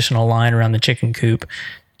additional line around the chicken coop,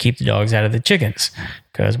 keep the dogs out of the chickens,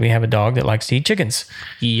 because we have a dog that likes to eat chickens.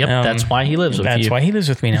 Yep. That's why he lives with you. That's why he lives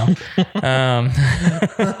with me now.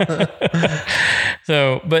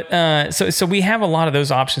 So we have a lot of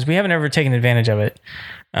those options. We haven't ever taken advantage of it.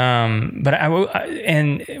 But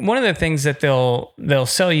and one of the things that they'll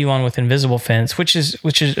sell you on with Invisible Fence, which is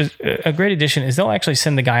a great addition, is they'll actually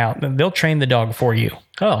send the guy out. They'll train the dog for you.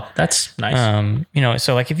 Oh, that's nice. You know,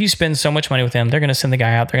 so like if you spend so much money with them, they're going to send the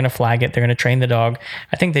guy out. They're going to flag it. They're going to train the dog.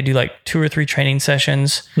 I think they do like 2 or 3 training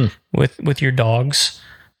sessions with your dogs.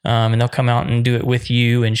 And they'll come out and do it with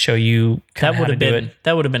you and show you that would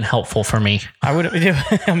have been helpful for me.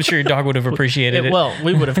 I'm sure your dog would have appreciated it. Well,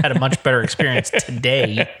 we would have had a much better experience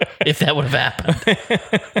today if that would have happened.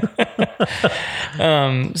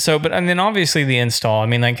 And then obviously the install. I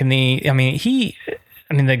mean, like the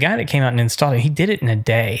guy that came out and installed it, he did it in a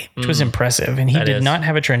day, which was impressive, and he did not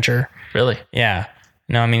have a trencher. Really? Yeah.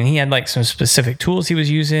 No, I mean, he had like some specific tools he was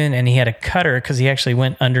using, and he had a cutter because he actually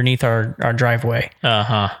went underneath our driveway.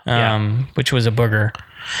 Which was a booger.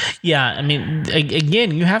 Yeah. I mean,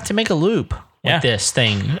 again, you have to make a loop with this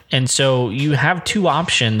thing. And so you have 2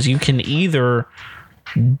 options. You can either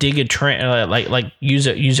dig a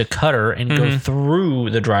use a cutter and go through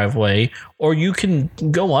the driveway, or you can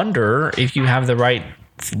go under if you have the right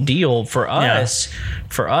deal for us.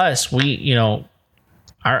 For us, we, you know,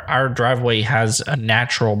 our driveway has a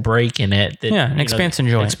natural break in it. That, an expansion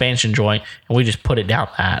joint. Expansion joint, and we just put it down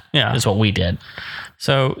that. Yeah. Is what we did.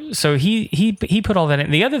 So he put all that in.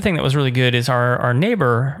 The other thing that was really good is our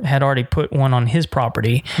neighbor had already put one on his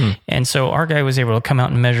property. And so our guy was able to come out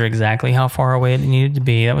and measure exactly how far away it needed to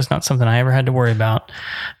be. That was not something I ever had to worry about.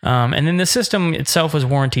 And then the system itself was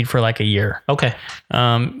warranted for like a year. Okay.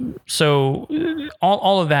 So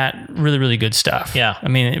all of that really, really good stuff. Yeah. I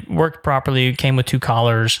mean, it worked properly. It came with 2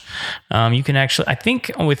 collars. You can actually, I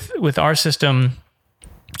think with our system,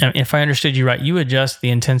 if I understood you right, you adjust the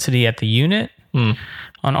intensity at the unit. On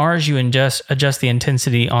ours, you adjust the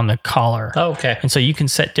intensity on the collar. Oh, okay. And so you can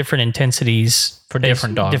set different intensities For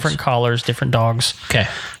different dogs. different collars, different dogs. Okay.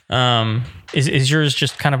 Is yours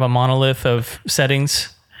just kind of a monolith of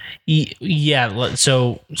settings? Yeah.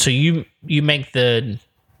 So you make the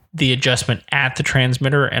adjustment at the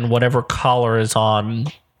transmitter, and whatever collar is on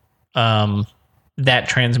that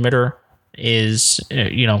transmitter is,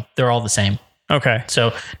 they're all the same. Okay.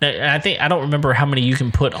 So I don't remember how many you can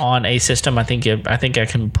put on a system. I think I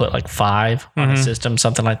can put like 5 on a system,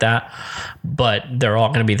 something like that. But they're all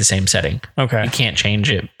going to be the same setting. Okay. You can't change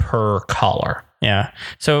it per collar. Yeah.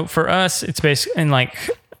 So for us, it's basically,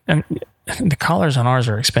 and the collars on ours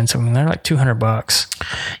are expensive. I mean, they're like $200.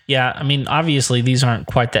 Yeah, I mean, obviously these aren't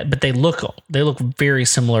quite that, but they look very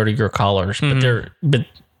similar to your collars. But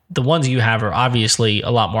the ones you have are obviously a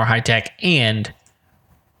lot more high tech, and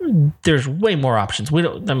there's way more options. We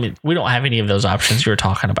don't have any of those options you're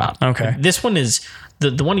talking about. Okay. This one is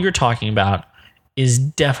the one you're talking about is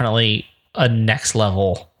definitely a next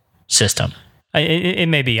level system. It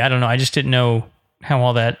may be. I don't know. I just didn't know how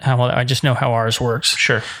all that. I just know how ours works.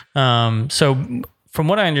 Sure. So from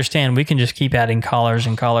what I understand, we can just keep adding collars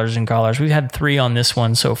and collars and collars. We've had 3 on this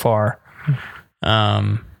one so far.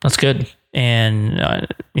 That's good. And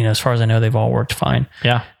as far as I know, they've all worked fine.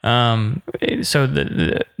 Yeah. So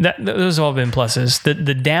those have all been pluses.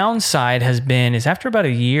 The downside is after about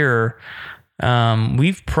a year,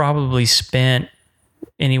 we've probably spent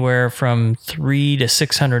anywhere from $300 to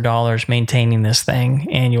 $600 maintaining this thing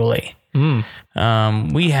annually.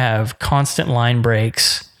 We have constant line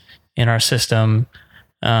breaks in our system.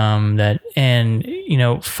 Finding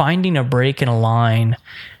a break in a line.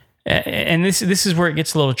 And this is where it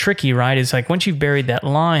gets a little tricky, right? It's like once you've buried that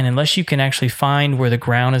line, unless you can actually find where the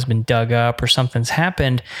ground has been dug up or something's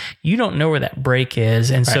happened, you don't know where that break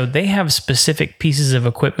is. And so they have specific pieces of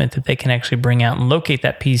equipment that they can actually bring out and locate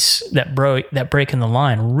that break in the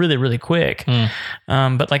line really, really quick.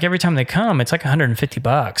 But like every time they come, it's like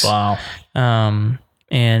 $150. Wow.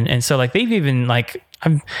 And so like they've even like,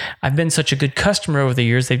 I've been such a good customer over the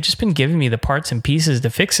years. They've just been giving me the parts and pieces to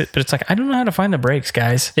fix it, but it's like I don't know how to find the brakes,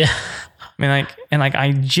 guys. Yeah. I mean,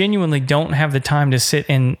 I genuinely don't have the time to sit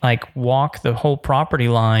and like walk the whole property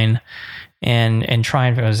line and try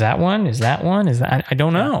and is that one? Is that one? Is that I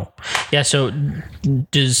don't know. Yeah. So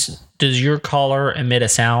does your collar emit a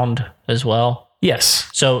sound as well? Yes.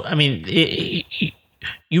 So I mean,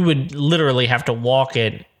 you would literally have to walk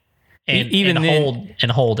it. And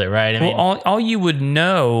hold it, right? I mean, all you would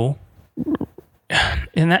know,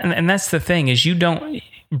 and that's the thing is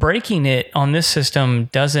breaking it on this system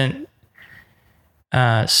doesn't.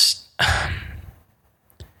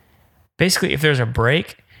 Basically, if there's a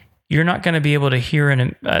break, you're not going to be able to hear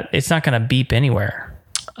it's not going to beep anywhere.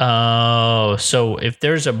 Oh, so if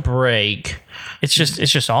there's a break, it's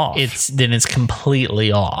just off. Then it's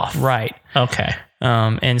completely off, right? Okay.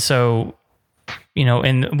 And so.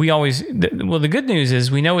 And we always, the good news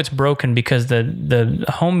is we know it's broken because the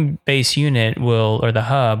home base unit or the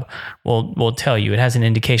hub will tell you. It has an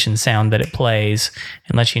indication sound that it plays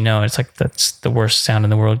and lets you know. It's like, that's the worst sound in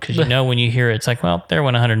the world because when you hear it, it's like, well, there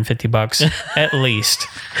went $150 at least.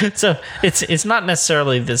 So it's not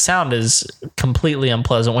necessarily the sound is completely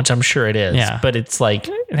unpleasant, which I'm sure it is. Yeah. But it's like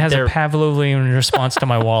it has a Pavlovian response to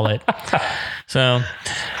my wallet. So.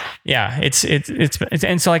 Yeah, it's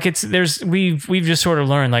and so like we've just sort of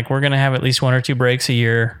learned like we're gonna have at least 1 or 2 breaks a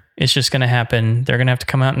year. It's just gonna happen. They're gonna have to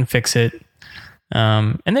come out and fix it.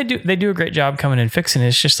 And they do a great job coming and fixing it.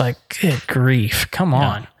 It's just like good grief, come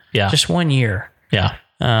on, yeah, just 1 year, yeah.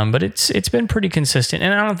 But it's been pretty consistent,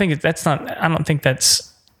 and I don't think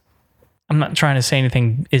I'm not trying to say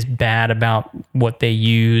anything is bad about what they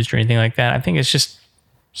used or anything like that. I think it's just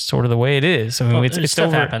sort of the way it is. I mean, it's stuff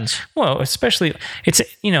over. happens. Well, especially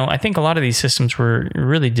I think a lot of these systems were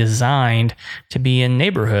really designed to be in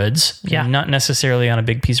neighborhoods, not necessarily on a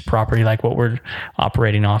big piece of property like what we're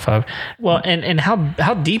operating off of. Well, and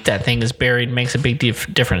how deep that thing is buried makes a big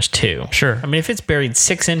difference too. Sure. I mean, if it's buried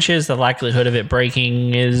 6 inches, the likelihood of it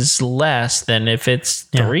breaking is less than if it's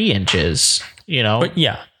 3 inches. But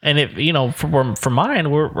yeah, and for mine,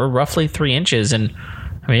 we're roughly 3 inches, and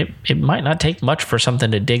I mean, it might not take much for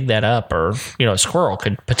something to dig that up, or a squirrel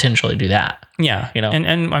could potentially do that. Yeah, and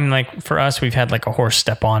I'm like, for us, we've had like a horse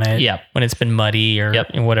step on it. Yep. When it's been muddy or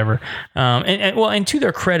whatever. And to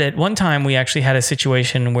their credit, one time we actually had a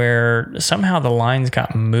situation where somehow the lines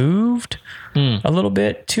got moved a little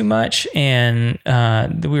bit too much, and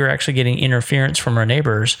we were actually getting interference from our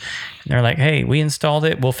neighbors. And they're like, "Hey, we installed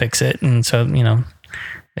it, we'll fix it." And so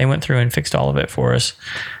they went through and fixed all of it for us.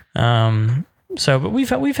 But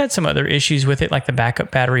we've had some other issues with it, like the backup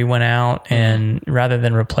battery went out, and rather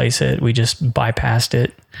than replace it, we just bypassed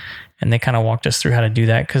it. And they kind of walked us through how to do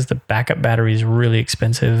that, because the backup battery is really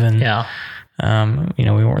expensive, and we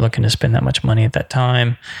weren't looking to spend that much money at that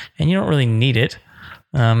time, and you don't really need it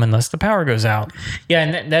unless the power goes out. Yeah,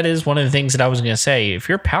 and that is one of the things that I was going to say. If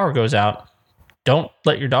your power goes out, don't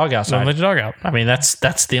let your dog outside. Don't let your dog out. I mean,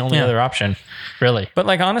 that's the only other option, really. But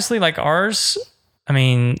like, honestly, like ours, I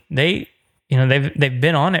mean, they've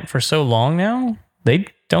been on it for so long now. They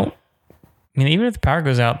don't. I mean, even if the power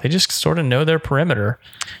goes out, they just sort of know their perimeter.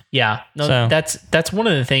 Yeah, no, that's one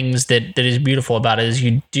of the things that is beautiful about it is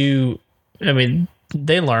you do. I mean,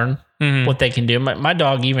 they learn what they can do. My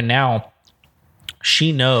dog, even now,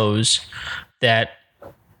 she knows that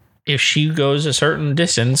if she goes a certain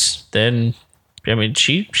distance, then I mean,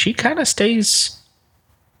 she kind of stays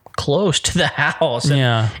close to the house.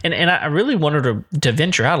 And I really want her to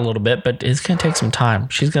venture out a little bit, but it's going to take some time.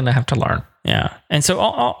 She's going to have to learn. Yeah. And so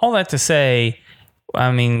all that to say,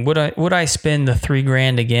 I mean, would I spend the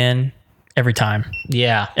 $3,000 again every time?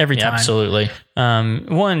 Yeah. Every time. Absolutely.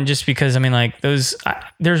 One, just because, I mean, like there's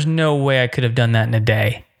no way I could have done that in a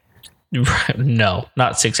day. No,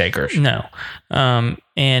 not 6 acres. No.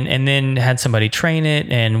 And then had somebody train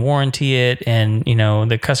it and warranty it, and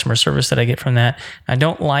the customer service that I get from that. I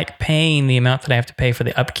don't like paying the amount that I have to pay for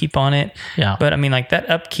the upkeep on it. Yeah. But I mean, like, that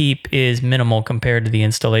upkeep is minimal compared to the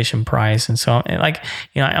installation price, and so like,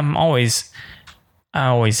 I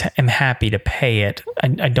always am happy to pay it.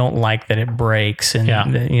 I don't like that it breaks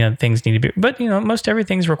and things need to be, but most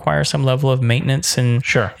everything's require some level of maintenance and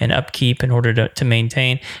and upkeep in order to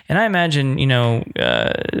maintain. And I imagine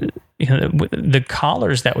the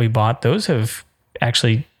collars that we bought, those have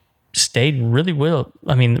actually stayed really well.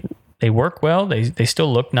 I mean, they work well. They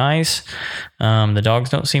still look nice. The dogs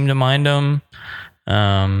don't seem to mind them.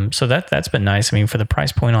 So that's been nice. I mean, for the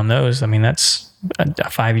price point on those, I mean, that's a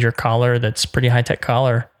 5-year collar. That's pretty high tech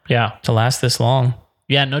collar. Yeah. To last this long.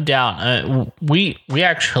 Yeah, no doubt. We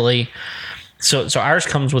actually, so ours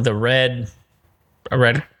comes with a red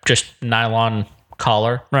just nylon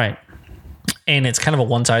collar. Right. And it's kind of a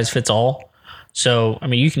one size fits all. So, I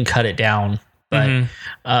mean, you can cut it down, but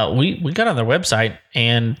we got on their website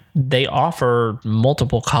and they offer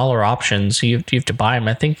multiple collar options. You have to buy them.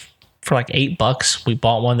 I think for like $8, we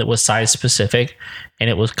bought one that was size specific and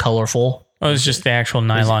it was colorful. Oh, it was just the actual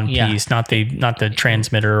nylon piece, not the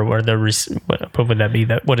transmitter or the what would that be?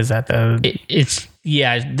 What is that? It's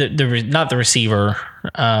not the receiver,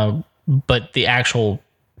 but the actual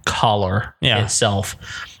collar itself.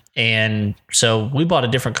 And so we bought a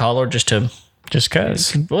different collar just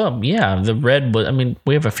cause. Well, yeah, the red was. I mean,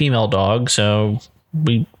 we have a female dog, so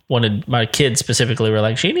we wanted, my kids specifically were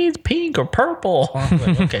like, she needs pink or purple.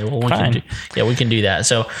 Like, okay, well, we can do that.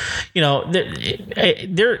 So,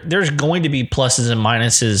 there's going to be pluses and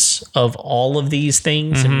minuses of all of these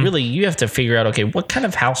things. And really, you have to figure out, okay, what kind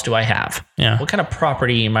of house do I have? Yeah. What kind of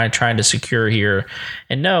property am I trying to secure here?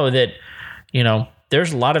 And know that,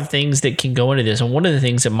 there's a lot of things that can go into this. And one of the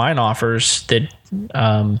things that mine offers that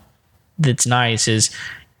that's nice is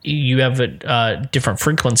you have different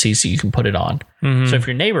frequencies that you can put it on. So if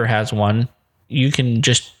your neighbor has one, you can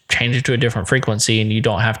just change it to a different frequency and you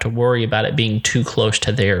don't have to worry about it being too close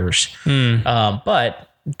to theirs. But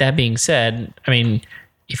that being said, I mean,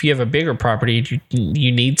 if you have a bigger property,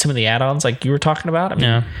 you need some of the add-ons like you were talking about. I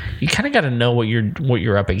mean, you kind of got to know what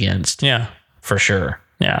you're up against. Yeah, for sure.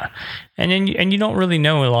 Yeah. And you don't really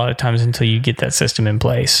know a lot of times until you get that system in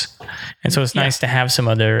place. And so it's nice to have some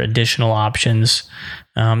other additional options.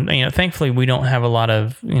 Thankfully we don't have a lot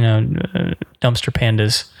of, dumpster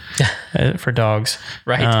pandas for dogs.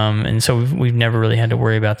 Right. And so we've never really had to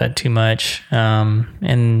worry about that too much.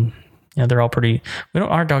 And they're all pretty,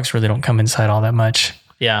 our dogs really don't come inside all that much.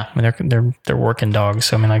 Yeah. I mean, they're working dogs.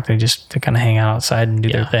 So I mean, like they kind of hang out outside and do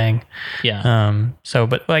their thing. Yeah. So,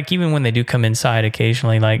 but like even when they do come inside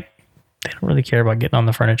occasionally, like they don't really care about getting on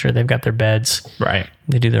the furniture. They've got their beds. Right.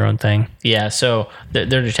 They do their own thing. Yeah. So they're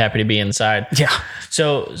just happy to be inside. Yeah.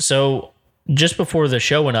 So just before the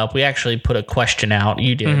show went up, we actually put a question out.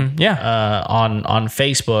 You did. On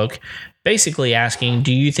Facebook, basically asking,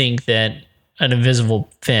 do you think that an invisible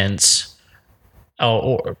fence,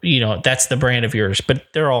 or that's the brand of yours, but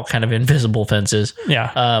they're all kind of invisible fences.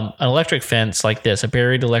 Yeah. An electric fence like this, a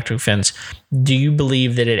buried electric fence, do you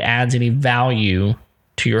believe that it adds any value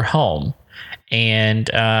to your home?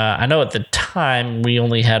 And I know at the time we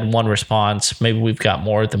only had one response. Maybe we've got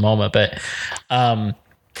more at the moment, but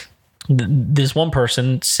this one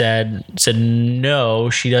person said no,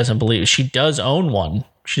 she doesn't believe. She does own one.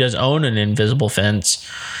 She does own an invisible fence,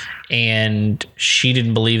 and she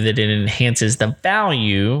didn't believe that it enhances the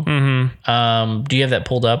value. Mm-hmm. Do you have that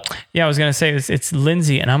pulled up? Yeah, I was gonna say it's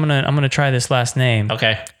Lindsay, and I'm gonna try this last name.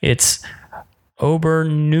 Okay, it's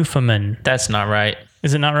Obernewfomen. That's not right.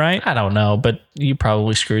 Is it not right? I don't know, but you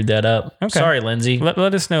probably screwed that up. Okay. Sorry, Lindsay. Let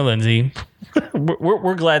us know, Lindsay.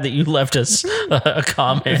 We're glad that you left us a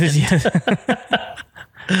comment.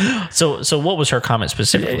 So what was her comment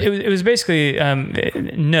specifically? It was basically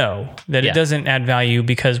no, that it doesn't add value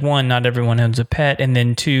because one, not everyone owns a pet, and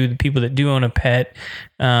then two, the people that do own a pet,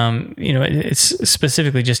 it's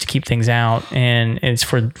specifically just to keep things out, and it's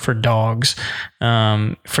for dogs.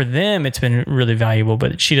 For them, it's been really valuable,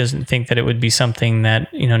 but she doesn't think that it would be something that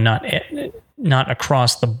not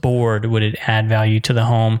across the board would it add value to the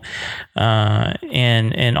home.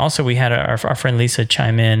 And also we had our friend Lisa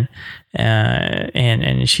chime in,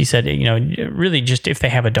 and she said, really just if they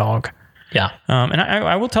have a dog. Yeah. And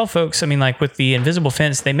I will tell folks, I mean, like with the invisible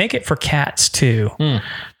fence, they make it for cats too,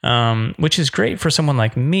 which is great for someone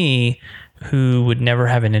like me who would never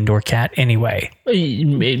have an indoor cat anyway.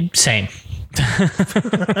 Same.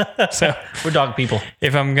 So we're dog people.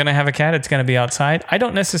 If I'm going to have a cat, it's going to be outside. I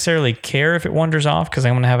don't necessarily care if it wanders off because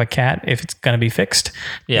I'm going to have a cat if it's going to be fixed.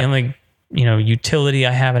 Yeah. The only, utility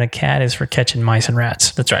I have in a cat is for catching mice and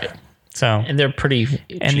rats. That's right. So, and they're pretty cheap.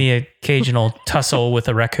 And the occasional tussle with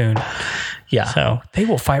a raccoon. Yeah. So they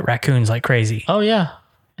will fight raccoons like crazy. Oh yeah.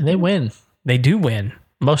 And they win. They do win.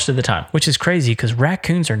 Most of the time. Which is crazy because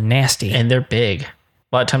raccoons are nasty. And they're big. A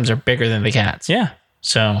lot of times they're bigger than the cats. Yeah.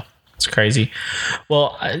 So it's crazy.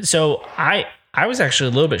 Well, so I was actually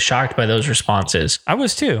a little bit shocked by those responses. I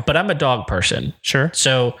was too. But I'm a dog person. Sure.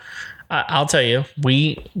 So I'll tell you,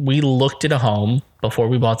 we looked at a home before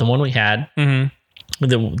we bought the one we had,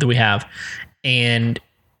 that we have, and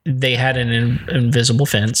they had an invisible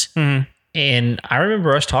fence. Mm-hmm. And I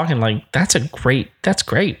remember us talking like, that's great.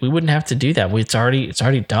 We wouldn't have to do that. It's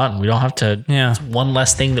already done. We don't have to. Yeah. It's one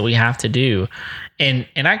less thing that we have to do. And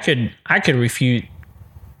I could refute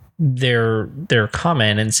their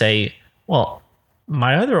comment and say, well,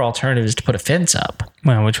 my other alternative is to put a fence up.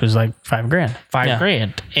 Well, which was like $5,000.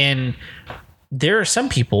 $5,000. And there are some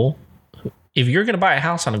people, if you're going to buy a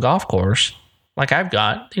house on a golf course, like I've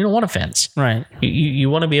got, you don't want a fence. Right. You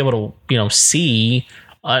want to be able to, see,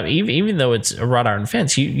 even though it's a wrought iron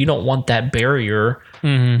fence, you don't want that barrier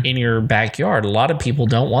in your backyard. A lot of people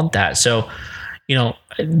don't want that. So,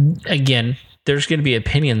 again, there's going to be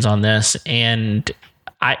opinions on this. And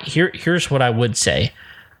here's what I would say.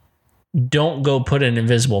 Don't go put an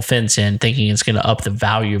invisible fence in thinking it's going to up the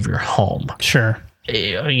value of your home. Sure.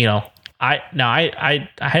 I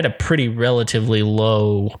had a pretty relatively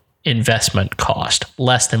low investment cost,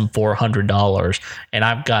 less than $400, and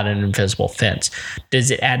I've got an invisible fence.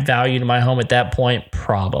 Does it add value to my home at that point?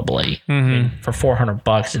 Probably. I mean, for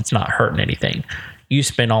 $400, it's not hurting anything. You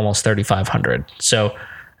spend almost $3,500, so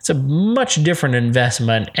it's a much different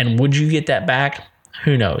investment. And would you get that back?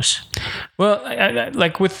 Who knows? Well,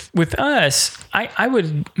 like with us, I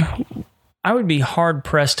would be hard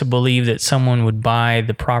pressed to believe that someone would buy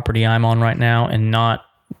the property I'm on right now and not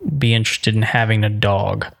be interested in having a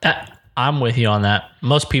dog. I'm with you on that.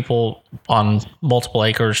 Most people on multiple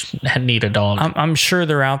acres need a dog. I'm sure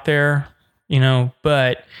they're out there,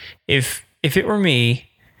 but if it were me,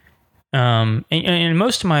 and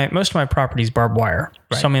most of my property is barbed wire.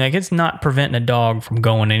 Right. So I mean, like, it's not preventing a dog from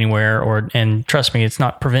going anywhere, and trust me, it's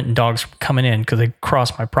not preventing dogs from coming in because they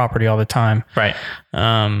cross my property all the time. Right.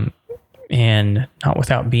 And not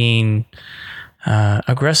without being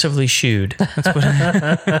aggressively shooed.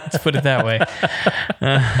 Let's put it that way.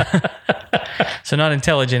 So not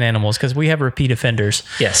intelligent animals, because we have repeat offenders.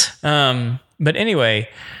 Yes. But anyway,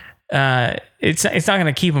 it's not going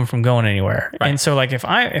to keep them from going anywhere. Right. And so, like, if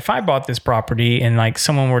I bought this property and like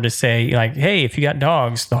someone were to say like, hey, if you got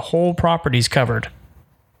dogs, the whole property's covered.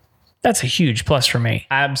 That's a huge plus for me.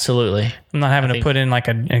 Absolutely. I'm not having to put in like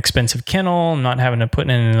an expensive kennel. I'm not having to put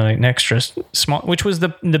in like an extra small, which was the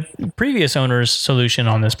previous owner's solution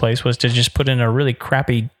on this place, was to just put in a really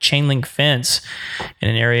crappy chain link fence in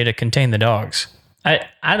an area to contain the dogs.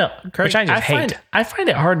 I don't, Craig, Which I just hate. I find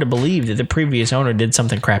it hard to believe that the previous owner did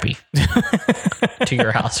something crappy to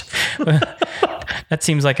your house. That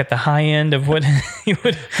seems like at the high end of what he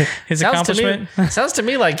would, his accomplishment. Sounds to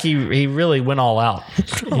me like he really went all out.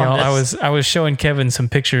 You know, I was showing Kevin some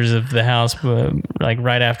pictures of the house, like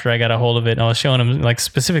right after I got a hold of it, and I was showing him like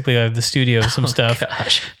specifically of the studio, some stuff.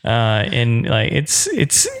 Gosh. And like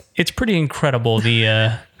it's pretty incredible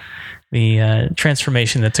the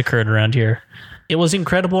transformation that's occurred around here. It was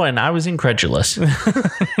incredible, and I was incredulous.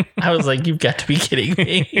 I was like, "You've got to be kidding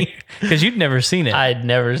me!" Because you'd never seen it. I'd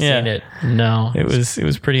never seen it. No, it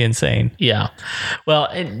was pretty insane. Yeah. Well,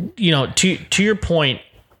 and you know, to your point,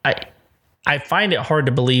 I find it hard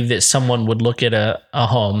to believe that someone would look at a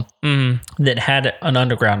home that had an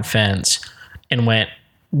underground fence and went,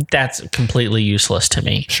 "That's completely useless to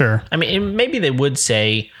me." Sure. I mean, maybe they would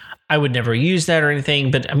say, "I would never use that" or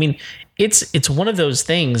anything, but I mean, it's one of those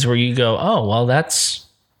things where you go, "Oh, well, that's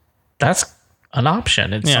an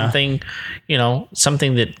option." It's something, you know,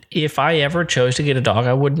 something that if I ever chose to get a dog,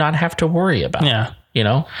 I would not have to worry about. Yeah. You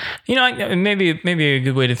know, maybe a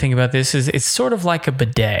good way to think about this is it's sort of like a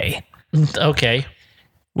bidet. Okay.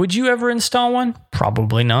 Would you ever install one?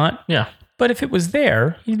 Probably not. Yeah. But if it was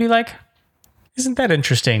there, you'd be like, "Isn't that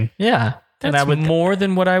interesting?" Yeah. That's more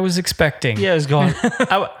than what I was expecting. Yeah, I was going.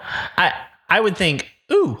 I would think,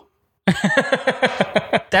 "Ooh,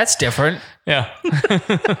 that's different." Yeah.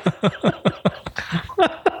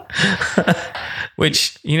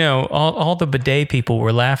 Which, you know, all the bidet people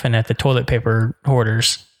were laughing at the toilet paper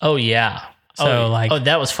hoarders. Oh yeah. So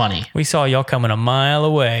that was funny. We saw y'all coming a mile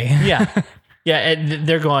away. Yeah. Yeah, and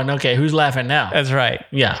they're going, "Okay, who's laughing now?" That's right.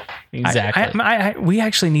 Yeah, exactly. We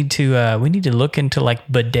actually need to look into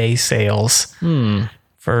like bidet sales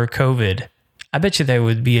for COVID. I bet you there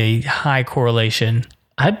would be a high correlation.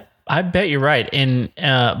 I bet you're right. And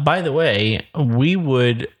by the way, we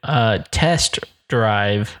would test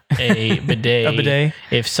drive a bidet. A bidet.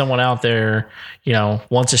 If someone out there, you know,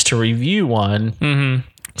 wants us to review one,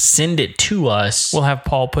 send it to us. We'll have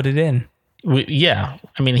Paul put it in. Yeah,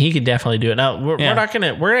 I mean, he could definitely do it. Now we're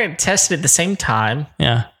gonna test it at the same time.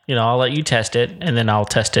 Yeah, you know, I'll let you test it, and then I'll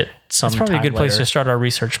test it sometime. That's probably a good place to start our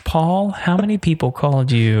research. Paul, how many people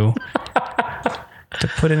called you to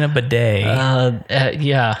put in a bidet?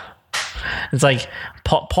 Yeah, it's like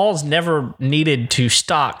Paul's never needed to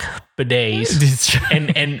stock bidets,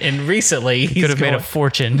 and recently he could have made a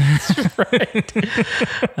fortune. Right?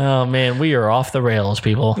 Oh man, we are off the rails,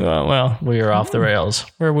 people. Well, we are off the rails.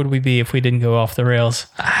 Where would we be if we didn't go off the rails?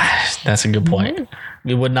 That's a good point.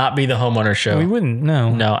 We would not be the Homeowner Show. We wouldn't.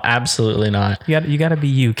 No, absolutely not. You got to be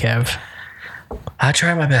you, Kev. I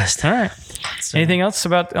try my best. All right. So, anything else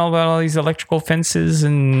about all these electrical fences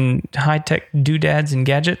and high-tech doodads and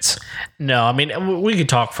gadgets? No, I mean, we could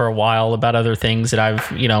talk for a while about other things that I've,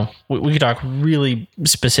 you know, we could talk really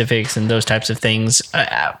specifics and those types of things.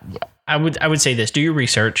 I would say this: do your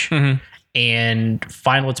research and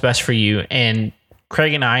find what's best for you. And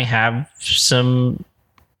Craig and I have some,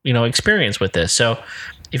 you know, experience with this. So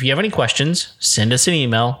if you have any questions, send us an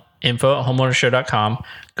email, info@homeownershow.com.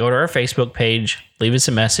 Go to our Facebook page, leave us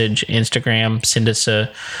a message, Instagram, send us a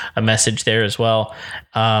message there as well.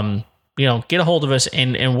 You know, get a hold of us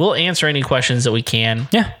and we'll answer any questions that we can.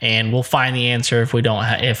 Yeah. And we'll find the answer if we don't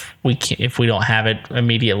if we don't have it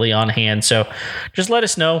immediately on hand. So just let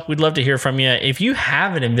us know. We'd love to hear from you. If you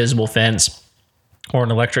have an invisible fence or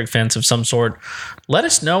an electric fence of some sort, let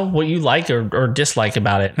us know what you like or dislike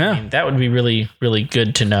about it. Yeah. I mean, that would be really, really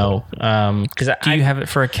good to know. Because do you have it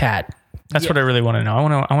for a cat? That's what I really want to know.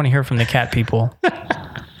 I want to hear from the cat people.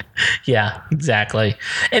 Yeah, exactly.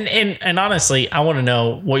 And honestly, I want to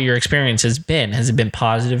know what your experience has been. Has it been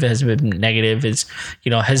positive? Has it been negative?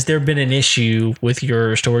 Has there been an issue with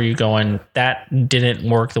your store? You going, that didn't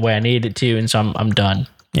work the way I needed it to, and so I'm done.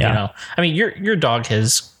 Yeah. You know, I mean, your dog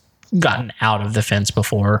has gotten out of the fence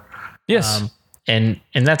before. Yes. And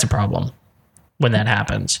that's a problem when that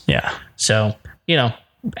happens. Yeah. So, you know,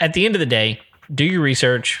 at the end of the day, do your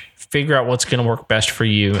research, figure out what's going to work best for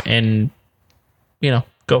you, and, you know,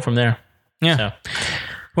 go from there. Yeah. So.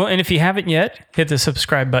 Well, and if you haven't yet, hit the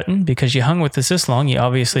subscribe button because you hung with us this long. You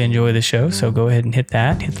obviously enjoy the show. So go ahead and hit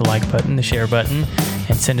that. Hit the like button, the share button,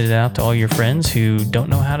 and send it out to all your friends who don't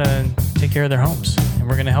know how to take care of their homes. And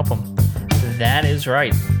we're going to help them. That is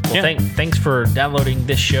right. Well, thanks for downloading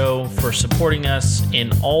this show, for supporting us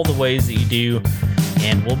in all the ways that you do.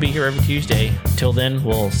 and we'll be here every Tuesday. Till then,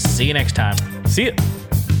 we'll see you next time. See ya.